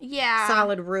have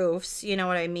solid roofs, you know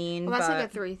what I mean? Well, that's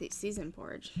like a 3-season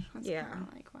porch. That's yeah. kind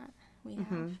of like what we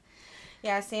have.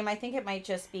 Yeah, same. I think it might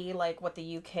just be like what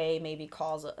the UK maybe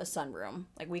calls a sunroom.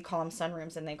 Like we call them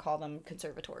sunrooms and they call them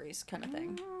conservatories kind of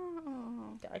thing. Oh.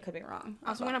 I could be wrong.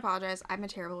 Also, I'm going to apologize. I'm a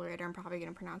terrible reader. I'm probably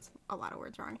going to pronounce a lot of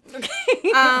words wrong.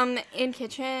 Okay. In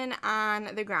kitchen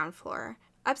on the ground floor.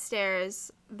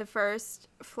 Upstairs, the first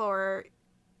floor,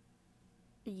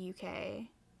 UK.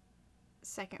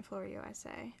 Second floor,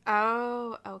 USA.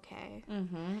 Oh, okay.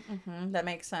 That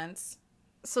makes sense.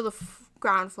 So the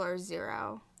ground floor is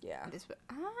 0. Yeah.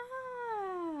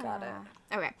 Got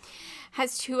it. Okay.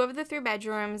 Has 2 of the 3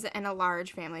 bedrooms and a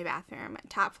large family bathroom.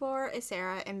 Top floor is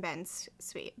Sarah and Ben's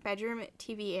suite. Bedroom,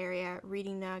 TV area,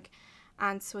 reading nook,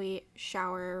 ensuite,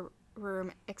 shower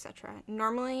room, etc.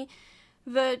 Normally,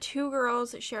 the 2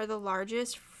 girls share the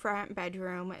largest front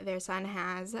bedroom. Their son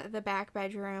has the back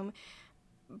bedroom.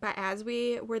 But as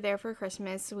we were there for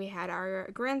Christmas, we had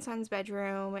our grandson's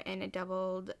bedroom, and it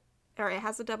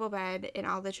has a double bed, and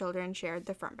all the children shared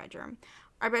the front bedroom.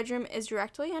 Our bedroom is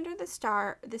directly under the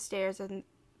stairs, and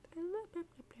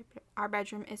our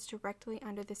bedroom is directly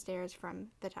under the stairs from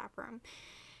the top room.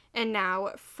 And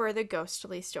now for the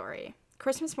ghostly story.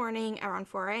 Christmas morning around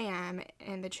 4 a.m.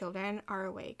 and the children are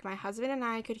awake. My husband and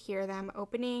I could hear them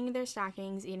opening their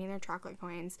stockings, eating their chocolate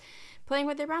coins, playing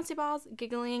with their bouncy balls,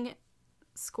 giggling,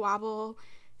 squabble,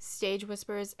 stage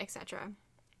whispers, etc.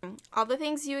 All the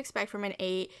things you expect from an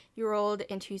 8-year-old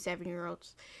and 2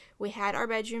 7-year-olds. We had our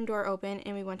bedroom door open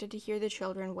and we wanted to hear the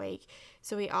children wake,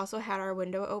 so we also had our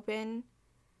window open.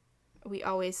 We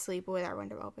always sleep with our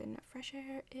window open. Fresh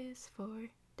air is for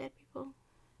dead people.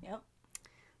 Yep.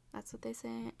 That's what they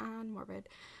say on Morbid.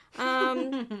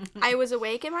 I was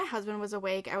awake and my husband was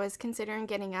awake. I was considering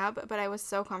getting up, but I was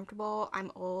so comfortable.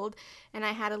 I'm old and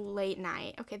I had a late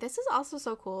night. Okay, this is also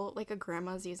so cool. Like a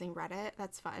grandma's using Reddit.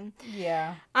 That's fun.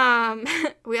 Yeah.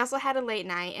 We also had a late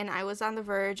night and I was on the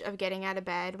verge of getting out of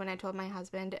bed when I told my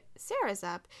husband, Sarah's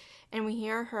up. And we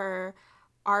hear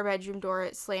our bedroom door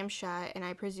slam shut, and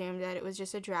I presumed that it was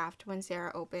just a draft when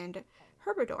Sarah opened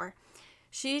her door.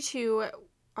 She too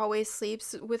always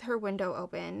sleeps with her window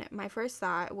open. My first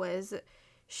thought was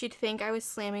she'd think I was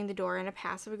slamming the door in a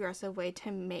passive-aggressive way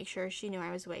to make sure she knew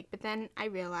I was awake, but then I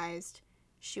realized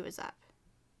she was up.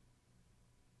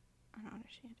 I don't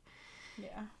understand.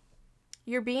 Yeah.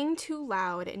 You're being too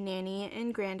loud. Nanny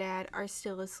and Granddad are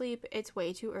still asleep. It's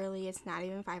way too early. It's not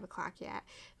even 5 o'clock yet.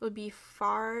 It would be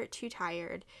far too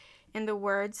tired. And the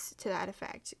words to that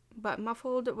effect, but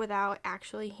muffled without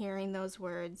actually hearing those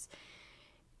words.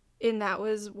 And that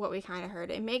was what we kind of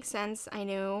heard. It makes sense. I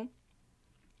knew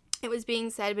it was being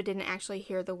said, but didn't actually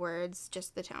hear the words,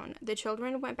 just the tone. The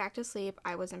children went back to sleep.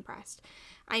 I was impressed.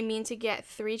 I mean, to get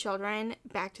 3 children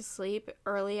back to sleep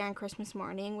early on Christmas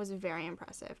morning was very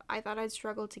impressive. I thought I'd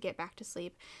struggle to get back to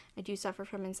sleep. I do suffer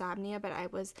from insomnia, but I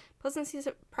was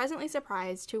pleasantly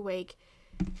surprised to wake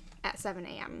at 7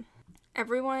 a.m.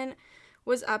 Everyone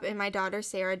was up, and my daughter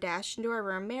Sarah dashed into our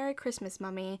room. Merry Christmas,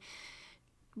 Mummy.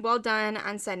 Well done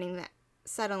on settling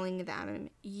them.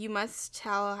 You must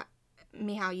tell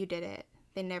me how you did it.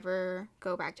 They never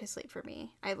go back to sleep for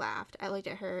me. I laughed. I looked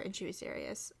at her and she was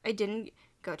serious. I didn't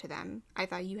go to them. I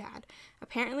thought you had.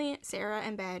 Apparently, Sarah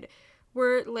and Bed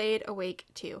were laid awake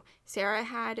too. Sarah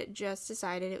had just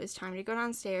decided it was time to go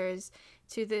downstairs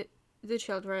to the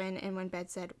children, and when Bed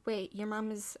said, "Wait, your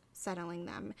mom is settling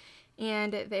them,"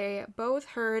 and they both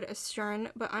heard a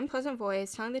stern but unpleasant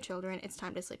voice telling the children it's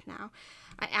time to sleep now.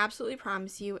 I absolutely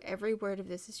promise you every word of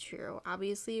this is true.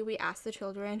 Obviously, we asked the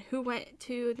children who went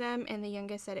to them, and the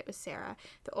youngest said it was Sarah.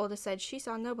 The oldest said she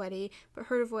saw nobody, but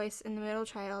heard a voice, and the middle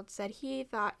child said he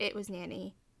thought it was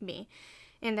Nanny, me,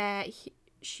 and that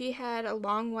she had a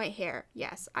long white hair.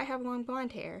 Yes, I have long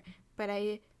blonde hair, but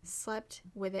I slept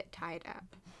with it tied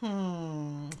up.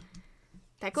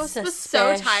 That ghost was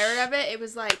so tired of it. It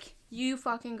was like, you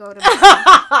fucking go to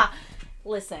bed.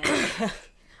 Listen.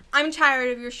 I'm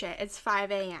tired of your shit. It's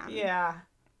 5 a.m. Yeah.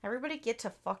 Everybody get to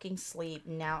fucking sleep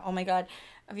now. Oh my god.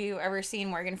 Have you ever seen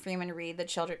Morgan Freeman read the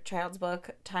child's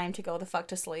book, Time to Go the Fuck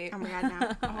to Sleep? Oh my god,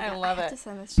 no. Oh my I god. love it. I have to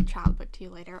send this child book to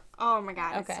you later. Oh my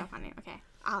god, Okay. It's so funny. Okay.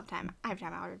 I'll have time. I have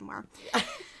time. I'll read more.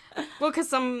 Well, because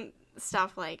some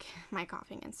stuff like my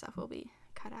coughing and stuff will be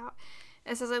cut out.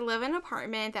 It says, I live in an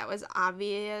apartment that was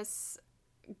obvious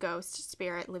ghost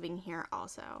spirit living here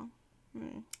also.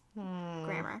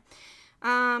 Grammar.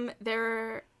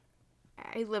 There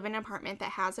I live in an apartment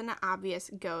that has an obvious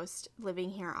ghost living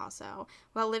here also.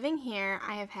 While living here,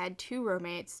 I have had 2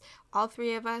 roommates. All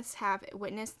 3 of us have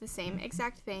witnessed the same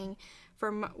exact thing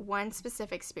from one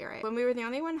specific spirit. When we were the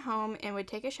only one home and would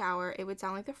take a shower, it would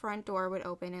sound like the front door would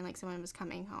open and like someone was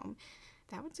coming home.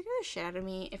 That would scare the shit out of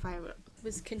me if I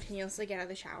was continuously get out of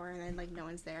the shower and then like no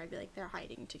one's there. I'd be like, they're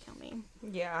hiding to kill me.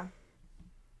 Yeah.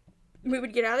 We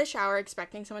would get out of the shower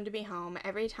expecting someone to be home.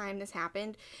 Every time this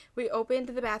happened, we opened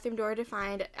the bathroom door to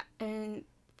find, in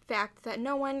fact, that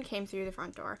no one came through the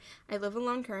front door. I live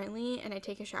alone currently, and I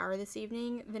take a shower this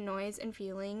evening. The noise and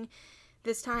feeling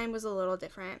this time was a little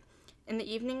different. In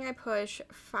the evening, I push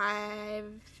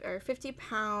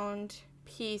 50-pound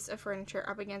piece of furniture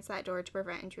up against that door to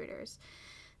prevent intruders.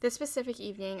 This specific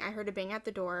evening, I heard a bang at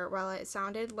the door. While it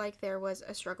sounded like there was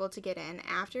a struggle to get in,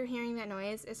 after hearing that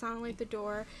noise, it sounded like the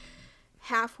door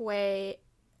halfway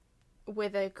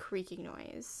with a creaking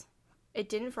noise. It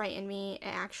didn't frighten me. It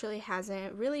actually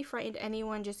hasn't really frightened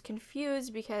anyone, just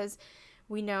confused because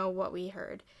we know what we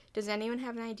heard. Does anyone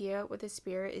have an idea what the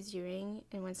spirit is doing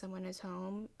and when someone is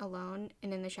home alone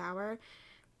and in the shower?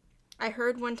 I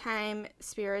heard one time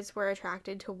spirits were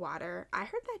attracted to water. I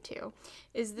heard that too.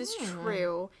 Is this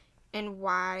true? And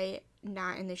why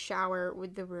not in the shower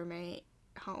with the roommate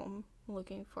home?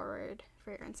 Looking forward for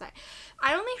your insight.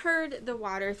 I only heard the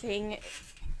water thing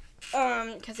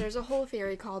because there's a whole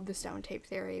theory called the stone tape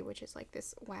theory, which is like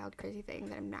this wild, crazy thing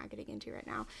that I'm not getting into right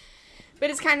now. But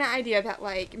it's kind of the idea that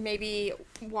like maybe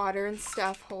water and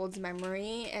stuff holds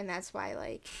memory, and that's why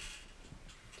like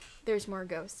there's more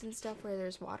ghosts and stuff where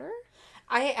there's water.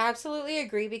 I absolutely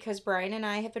agree because Brian and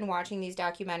I have been watching these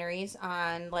documentaries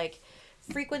on like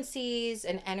frequencies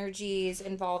and energies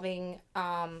involving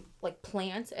like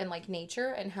plants and like nature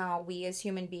and how we as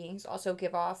human beings also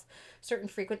give off certain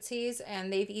frequencies,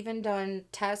 and they've even done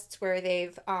tests where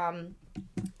they've I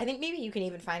think maybe you can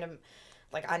even find them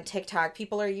like on TikTok.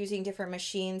 People are using different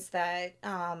machines that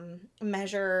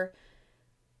measure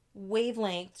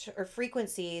wavelengths or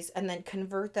frequencies and then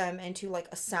convert them into like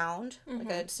a sound, like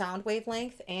a sound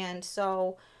wavelength. And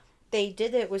so they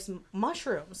did it with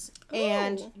mushrooms. Ooh.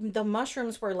 And the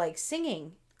mushrooms were like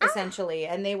singing essentially,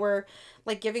 and they were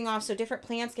like giving off, so different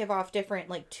plants give off different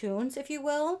like tunes, if you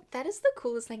will. That is the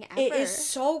coolest thing ever. It is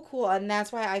so cool, and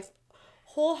that's why I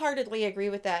wholeheartly agree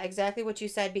with that, exactly what you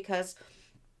said, because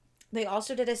they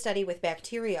also did a study with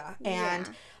bacteria, and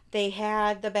they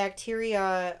had the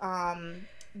bacteria,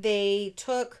 they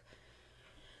took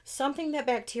something that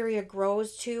bacteria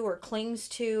grows to or clings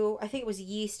to. I think it was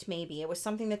yeast, maybe. It was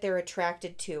something that they're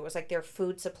attracted to. It was like their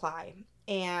food supply.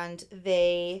 And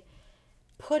they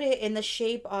put it in the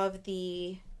shape of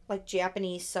the like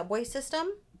Japanese subway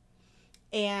system.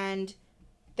 And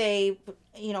they,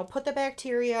 you know, put the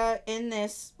bacteria in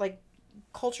this like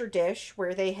culture dish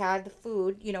where they had the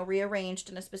food, you know, rearranged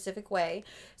in a specific way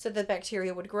so the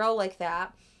bacteria would grow like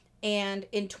that. And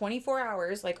in 24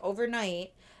 hours, like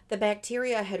overnight, the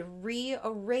bacteria had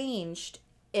rearranged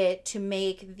it to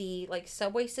make the like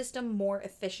subway system more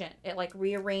efficient. It like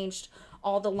rearranged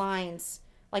all the lines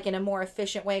like in a more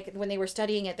efficient way. When they were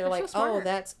studying it, they're like, oh,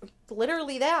 that's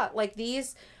literally that. Like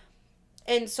these.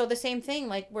 And so the same thing,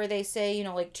 like where they say, you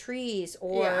know, like trees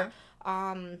or,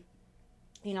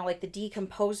 you know, like the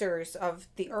decomposers of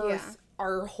the earth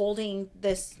are holding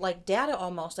this like data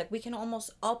almost. Like we can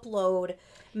almost upload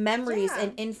memories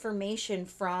and information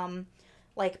from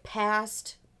like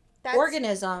past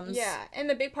organisms. Yeah, and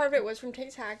the big part of it was from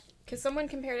TikTok because someone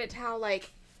compared it to how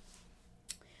like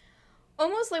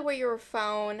almost like with your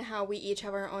phone, how we each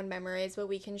have our own memories, but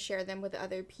we can share them with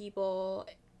other people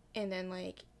and then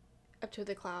like up to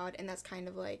the cloud, and that's kind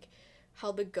of like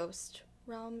how the ghost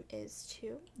realm is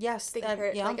too. Yes, they compare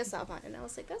it to like a cell phone, and I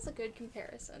was like, that's a good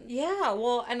comparison. Yeah,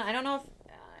 well, and I don't know if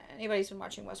anybody's been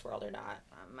watching Westworld or not.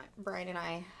 Brian and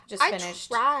I just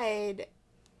finished. I tried,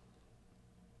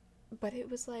 but it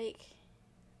was like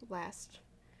last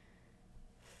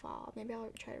fall. Maybe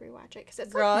I'll try to rewatch it because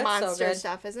it's like monster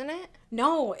stuff, isn't it?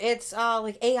 No, it's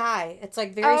like AI. It's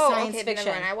like very science fiction.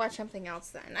 Never mind. I watched something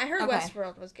else then. I heard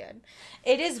Westworld was good.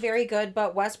 It is very good,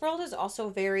 but Westworld is also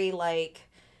very like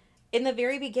in the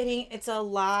very beginning. It's a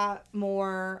lot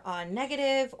more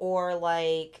negative or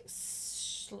like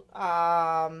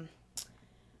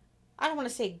I don't want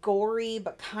to say gory,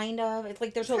 but kind of. It's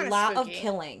like there's a lot of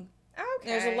killing. Okay.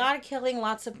 There's a lot of killing,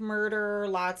 lots of murder,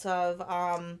 lots of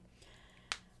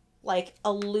like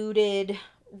alluded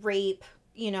rape,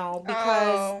 you know,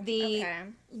 because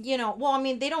you know, well, I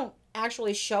mean, they don't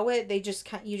actually show it. They just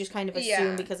you just kind of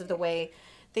assume because of the way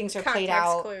things are played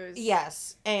out. Clues.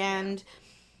 Yes, and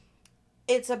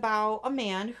it's about a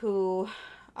man who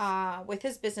with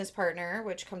his business partner,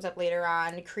 which comes up later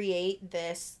on, create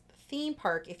this theme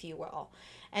park, if you will.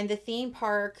 And the theme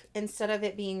park, instead of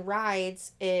it being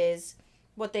rides, is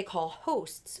what they call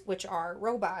hosts, which are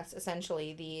robots,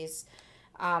 essentially. These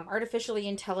artificially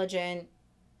intelligent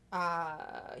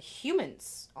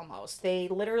humans, almost. They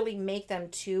literally make them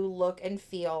to look and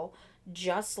feel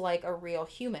just like a real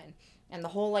human. And the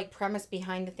whole like premise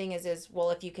behind the thing is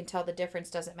well, if you can tell the difference,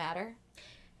 does it matter?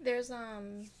 There's a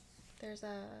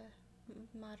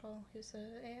model who's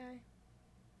a AI.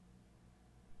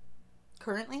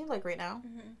 Currently, like right now?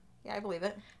 Mm-hmm. Yeah, I believe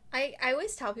it. I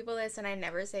always tell people this, and I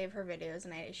never save her videos,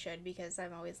 and I should, because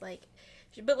I'm always like,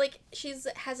 but like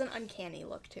has an uncanny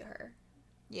look to her.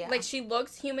 Yeah. Like, she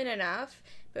looks human enough,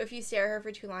 but if you stare at her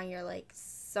for too long, you're like,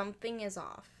 something is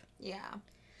off. Yeah.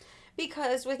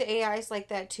 Because with AIs like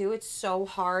that too, it's so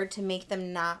hard to make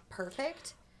them not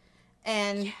perfect.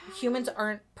 And humans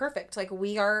aren't perfect. Like,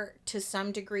 we are, to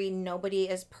some degree, nobody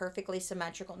is perfectly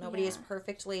symmetrical. Nobody is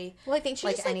perfectly well, I think she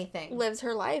like just, anything. Lives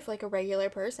her life like a regular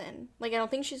person. Like, I don't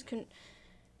think she's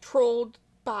controlled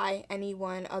by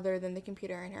anyone other than the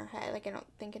computer in her head. Like, I don't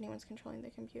think anyone's controlling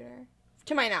the computer.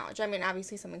 To my knowledge. I mean,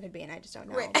 obviously someone could be, and I just don't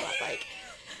know. Right. But, like,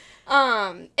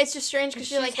 it's just strange because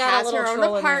she, like, has her own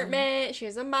apartment.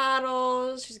 She's a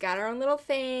model. She's got her own little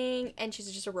thing. And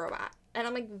she's just a robot. And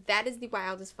I'm like, that is the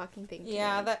wildest fucking thing to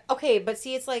me. Okay, but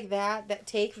see, it's like that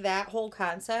take that whole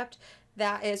concept,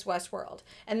 that is Westworld.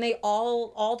 And they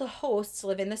all the hosts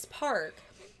live in this park.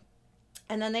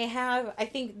 And then they have, I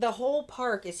think the whole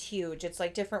park is huge. It's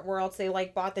like different worlds. They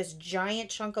like bought this giant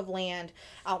chunk of land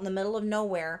out in the middle of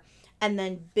nowhere and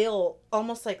then built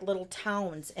almost like little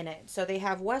towns in it. So they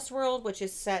have Westworld, which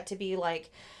is set to be like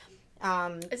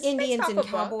Indians and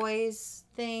cowboys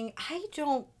thing. I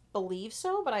don't believe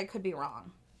so, but I could be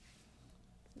wrong.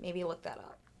 Maybe look that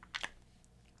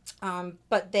up.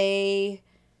 But they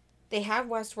have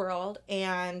Westworld,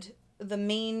 and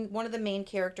one of the main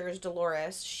characters,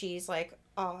 Dolores, she's like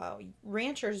a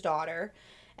rancher's daughter,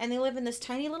 and they live in this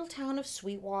tiny little town of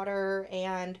Sweetwater,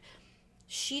 and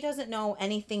she doesn't know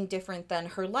anything different than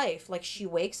her life. Like, she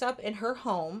wakes up in her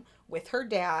home with her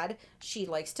dad. She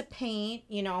likes to paint,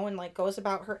 and like goes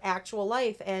about her actual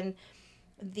life. And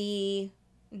the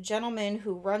gentleman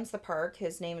who runs the park,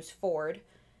 his name is Ford,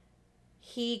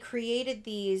 he created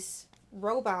these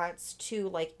robots to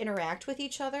like interact with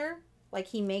each other. Like,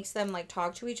 he makes them like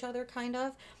talk to each other, kind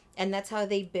of. And that's how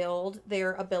they build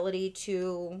their ability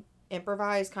to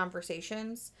improvise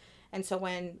conversations. And so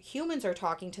when humans are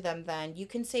talking to them, then you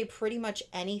can say pretty much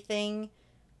anything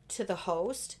to the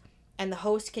host, and the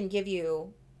host can give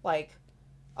you like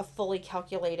a fully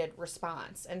calculated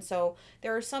response. And so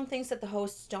there are some things that the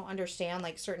hosts don't understand,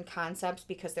 like certain concepts,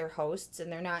 because they're hosts and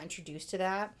they're not introduced to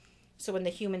that. So when the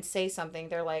humans say something,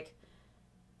 they're like,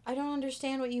 I don't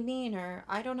understand what you mean, or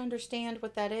I don't understand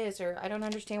what that is, or I don't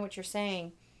understand what you're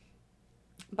saying.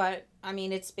 But, I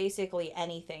mean, it's basically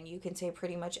anything. You can say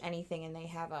pretty much anything, and they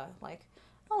have a, like,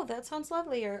 oh, that sounds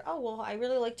lovely, or, oh, well, I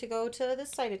really like to go to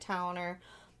this side of town, or,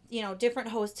 different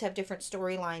hosts have different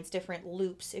storylines, different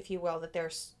loops, if you will, that they're,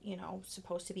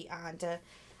 supposed to be on to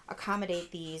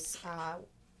accommodate these,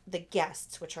 the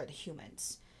guests, which are the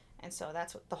humans. And so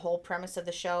that's what the whole premise of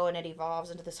the show, and it evolves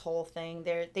into this whole thing.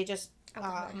 They just...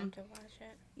 I'll have to watch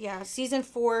it. Yeah, season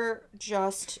 4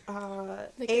 just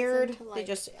aired.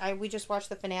 We just watched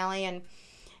the finale, and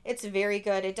it's very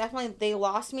good. They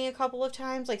lost me a couple of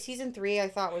times. Like, season 3 I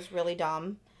thought was really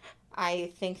dumb.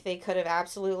 I think they could have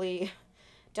absolutely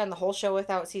done the whole show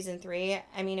without season 3.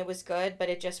 I mean, it was good, but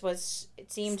it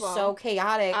seemed slow. So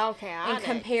chaotic. Oh, chaotic. And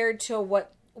compared to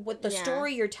what the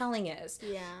story you're telling is.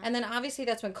 Yeah. And then obviously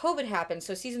that's when COVID happened,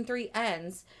 so season 3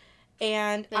 ends.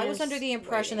 And I was under the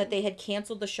impression that they had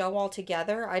canceled the show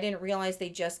altogether. I didn't realize they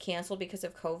just canceled because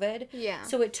of COVID. Yeah.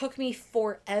 So it took me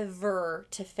forever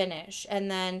to finish. And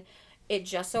then it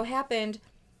just so happened,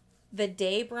 the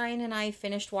day Brian and I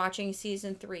finished watching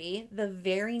season 3, the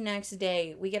very next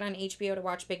day we get on HBO to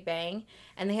watch Big Bang,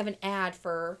 and they have an ad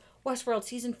for Westworld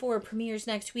season 4 premieres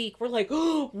next week. We're like,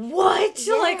 oh, what?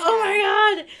 Yeah. Like, oh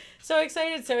my god, so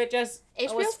excited. So it just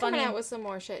HBO's coming out with some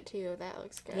more shit too. That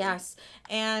looks good. Yes,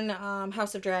 and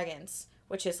House of Dragons,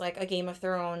 which is like a Game of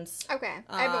Thrones. Okay,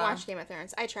 I haven't watched Game of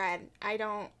Thrones. I tried. I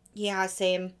don't. Yeah,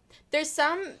 same. There's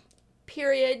some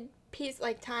period piece,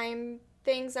 like time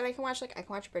things that I can watch. Like, I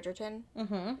can watch Bridgerton.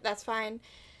 Mm-hmm. That's fine.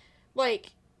 Like,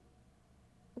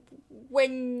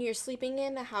 when you're sleeping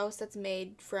in a house that's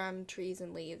made from trees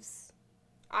and leaves,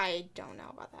 I don't know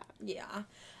about that. Yeah.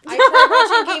 I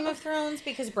tried watching Game of Thrones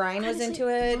because Brian was into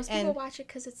it. Most people watch it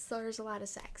because there's a lot of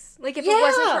sex. Like, if Yeah. it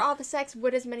wasn't for all the sex,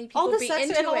 would as many people all the be sex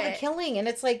into and all it? the killing, and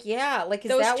it's like, yeah, like, is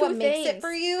Those that two what makes it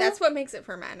for you? That's what makes it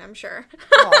for men, I'm sure.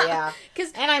 Oh, yeah.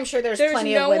 And I'm sure there's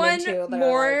plenty of women, too. There's no one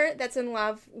more that's in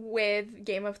love with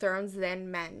Game of Thrones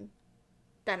than men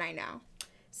that I know.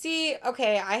 See,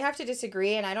 okay, I have to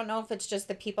disagree, and I don't know if it's just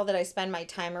the people that I spend my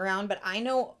time around, but I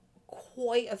know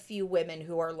quite a few women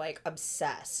who are, like,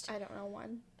 obsessed. I don't know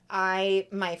one.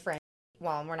 My friend,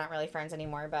 well, we're not really friends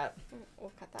anymore, but...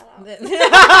 We'll cut that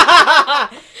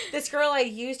out. This girl I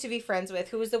used to be friends with,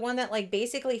 who was the one that, like,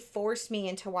 basically forced me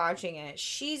into watching it.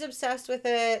 She's obsessed with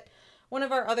it. One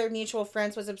of our other mutual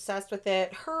friends was obsessed with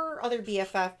it. Her other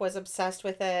BFF was obsessed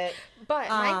with it. But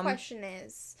my question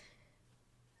is...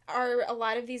 Are a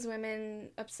lot of these women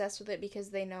obsessed with it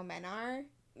because they know men are?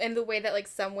 In the way that, like,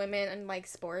 some women like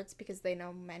sports because they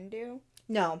know men do?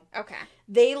 No. Okay.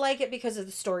 They like it because of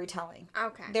the storytelling.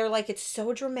 Okay. They're like, it's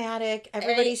so dramatic.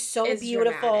 Everybody's so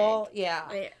beautiful. Dramatic. Yeah.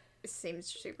 It seems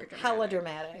super dramatic. Hella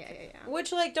dramatic. Yeah.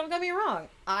 Which, like, don't get me wrong.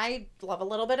 I love a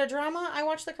little bit of drama. I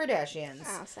watch the Kardashians.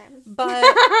 Oh, same. But,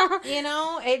 you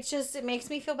know, it makes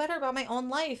me feel better about my own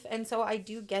life. And so I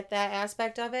do get that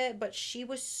aspect of it. But she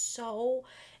was so...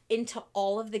 into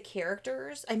all of the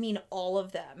characters. I mean, all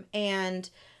of them. And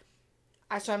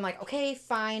so I'm like, okay,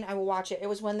 fine, I will watch it. It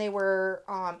was when they were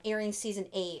airing season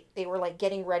 8. They were, like,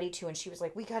 getting ready to, and she was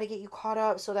like, we got to get you caught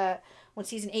up so that when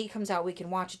season 8 comes out, we can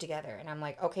watch it together. And I'm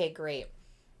like, okay, great.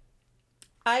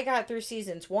 I got through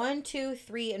seasons 1, 2,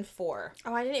 3, and 4.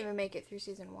 Oh, I didn't even make it through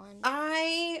season 1.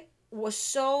 I was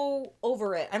so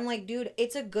over it. I'm like, dude,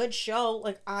 it's a good show.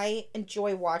 Like, I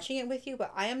enjoy watching it with you,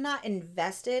 but I am not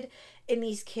invested in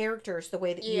these characters the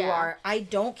way that you are. I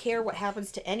don't care what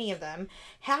happens to any of them.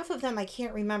 Half of them I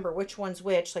can't remember which one's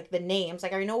which, like the names.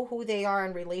 Like, I know who they are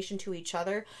in relation to each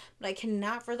other, but I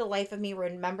cannot for the life of me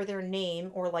remember their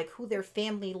name or, like, who their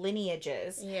family lineage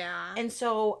is. Yeah. And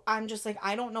so I'm just like,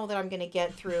 I don't know that I'm going to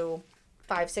get through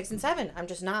 5, 6, and 7. I'm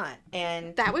just not.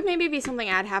 And that would maybe be something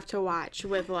I'd have to watch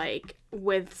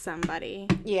with somebody.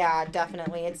 Yeah,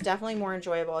 definitely. It's definitely more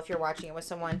enjoyable if you're watching it with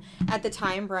someone. At the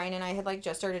time, Brian and I had, like,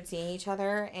 just started seeing each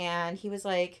other, and he was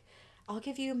like, I'll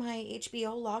give you my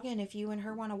HBO login if you and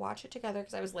her want to watch it together,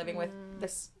 because I was living with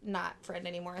this not friend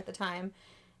anymore at the time.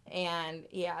 And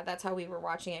yeah, that's how we were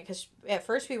watching it, because at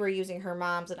first we were using her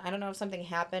mom's, and I don't know if something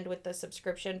happened with the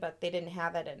subscription, but they didn't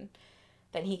have it, and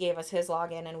then he gave us his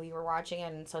login, and we were watching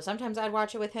it, and so sometimes I'd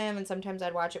watch it with him, and sometimes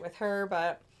I'd watch it with her,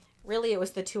 but really it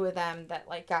was the two of them that,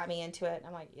 like, got me into it, and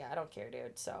I'm like, yeah, I don't care,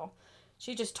 dude. So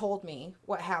she just told me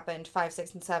what happened 5,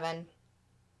 6, and 7.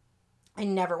 I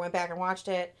never went back and watched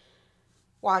it.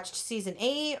 Watched season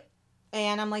 8,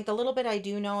 and I'm like, the little bit I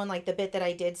do know, and, like, the bit that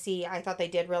I did see, I thought they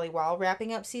did really well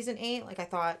wrapping up season 8. Like, I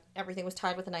thought everything was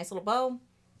tied with a nice little bow.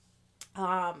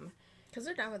 Because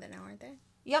they're done with it now, aren't they?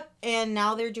 Yep, and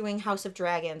now they're doing House of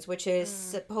Dragons, which is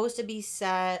supposed to be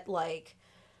set, like,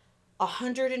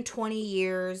 120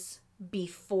 years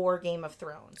before Game of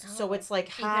Thrones. Oh, so it's, like,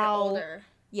 how... Even older.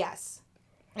 Yes.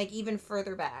 Like, even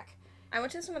further back. I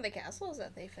went to some of the castles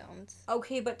that they filmed.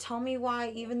 Okay, but tell me why,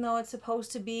 even though it's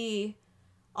supposed to be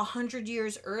 100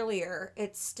 years earlier,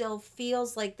 it still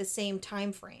feels like the same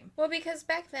time frame. Well, because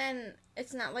back then,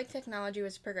 it's not like technology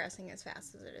was progressing as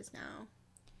fast as it is now.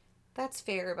 That's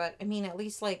fair, but I mean, at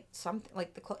least, like, something,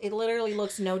 like, it literally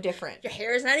looks no different. Your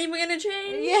hair is not even gonna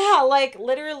change. Yeah, like,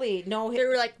 literally, no. They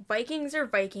were like, Vikings are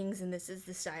Vikings, and this is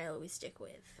the style we stick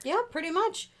with. Yeah, pretty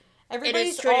much. All the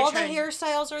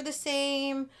hairstyles are the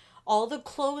same. All the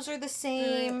clothes are the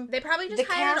same. They probably just the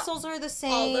castles are the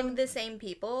same. All of the same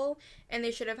people, and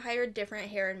they should have hired different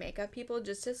hair and makeup people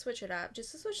just to switch it up,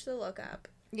 just to switch the look up.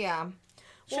 Yeah.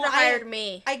 Should have hired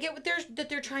me. I get that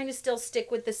they're trying to still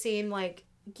stick with the same, like,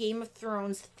 Game of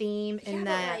Thrones theme, and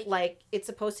that, like, it's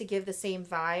supposed to give the same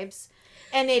vibes.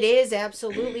 And it is,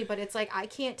 absolutely, but it's like, I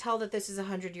can't tell that this is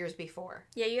 100 years before.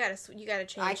 Yeah, you gotta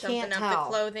change something up. The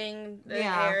clothing, the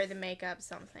hair, the makeup,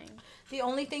 something. The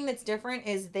only thing that's different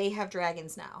is they have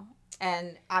dragons now.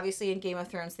 And obviously in Game of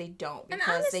Thrones they don't, because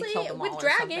honestly, they killed them all with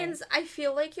dragons, I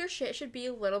feel like your shit should be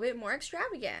a little bit more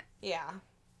extravagant. Yeah.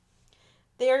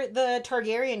 The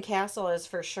Targaryen castle is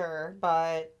for sure,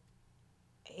 but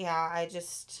yeah, I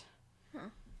just...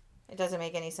 It doesn't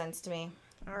make any sense to me.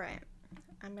 All right.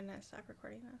 I'm going to stop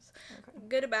recording this. Okay.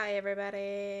 Goodbye,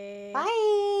 everybody.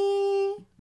 Bye.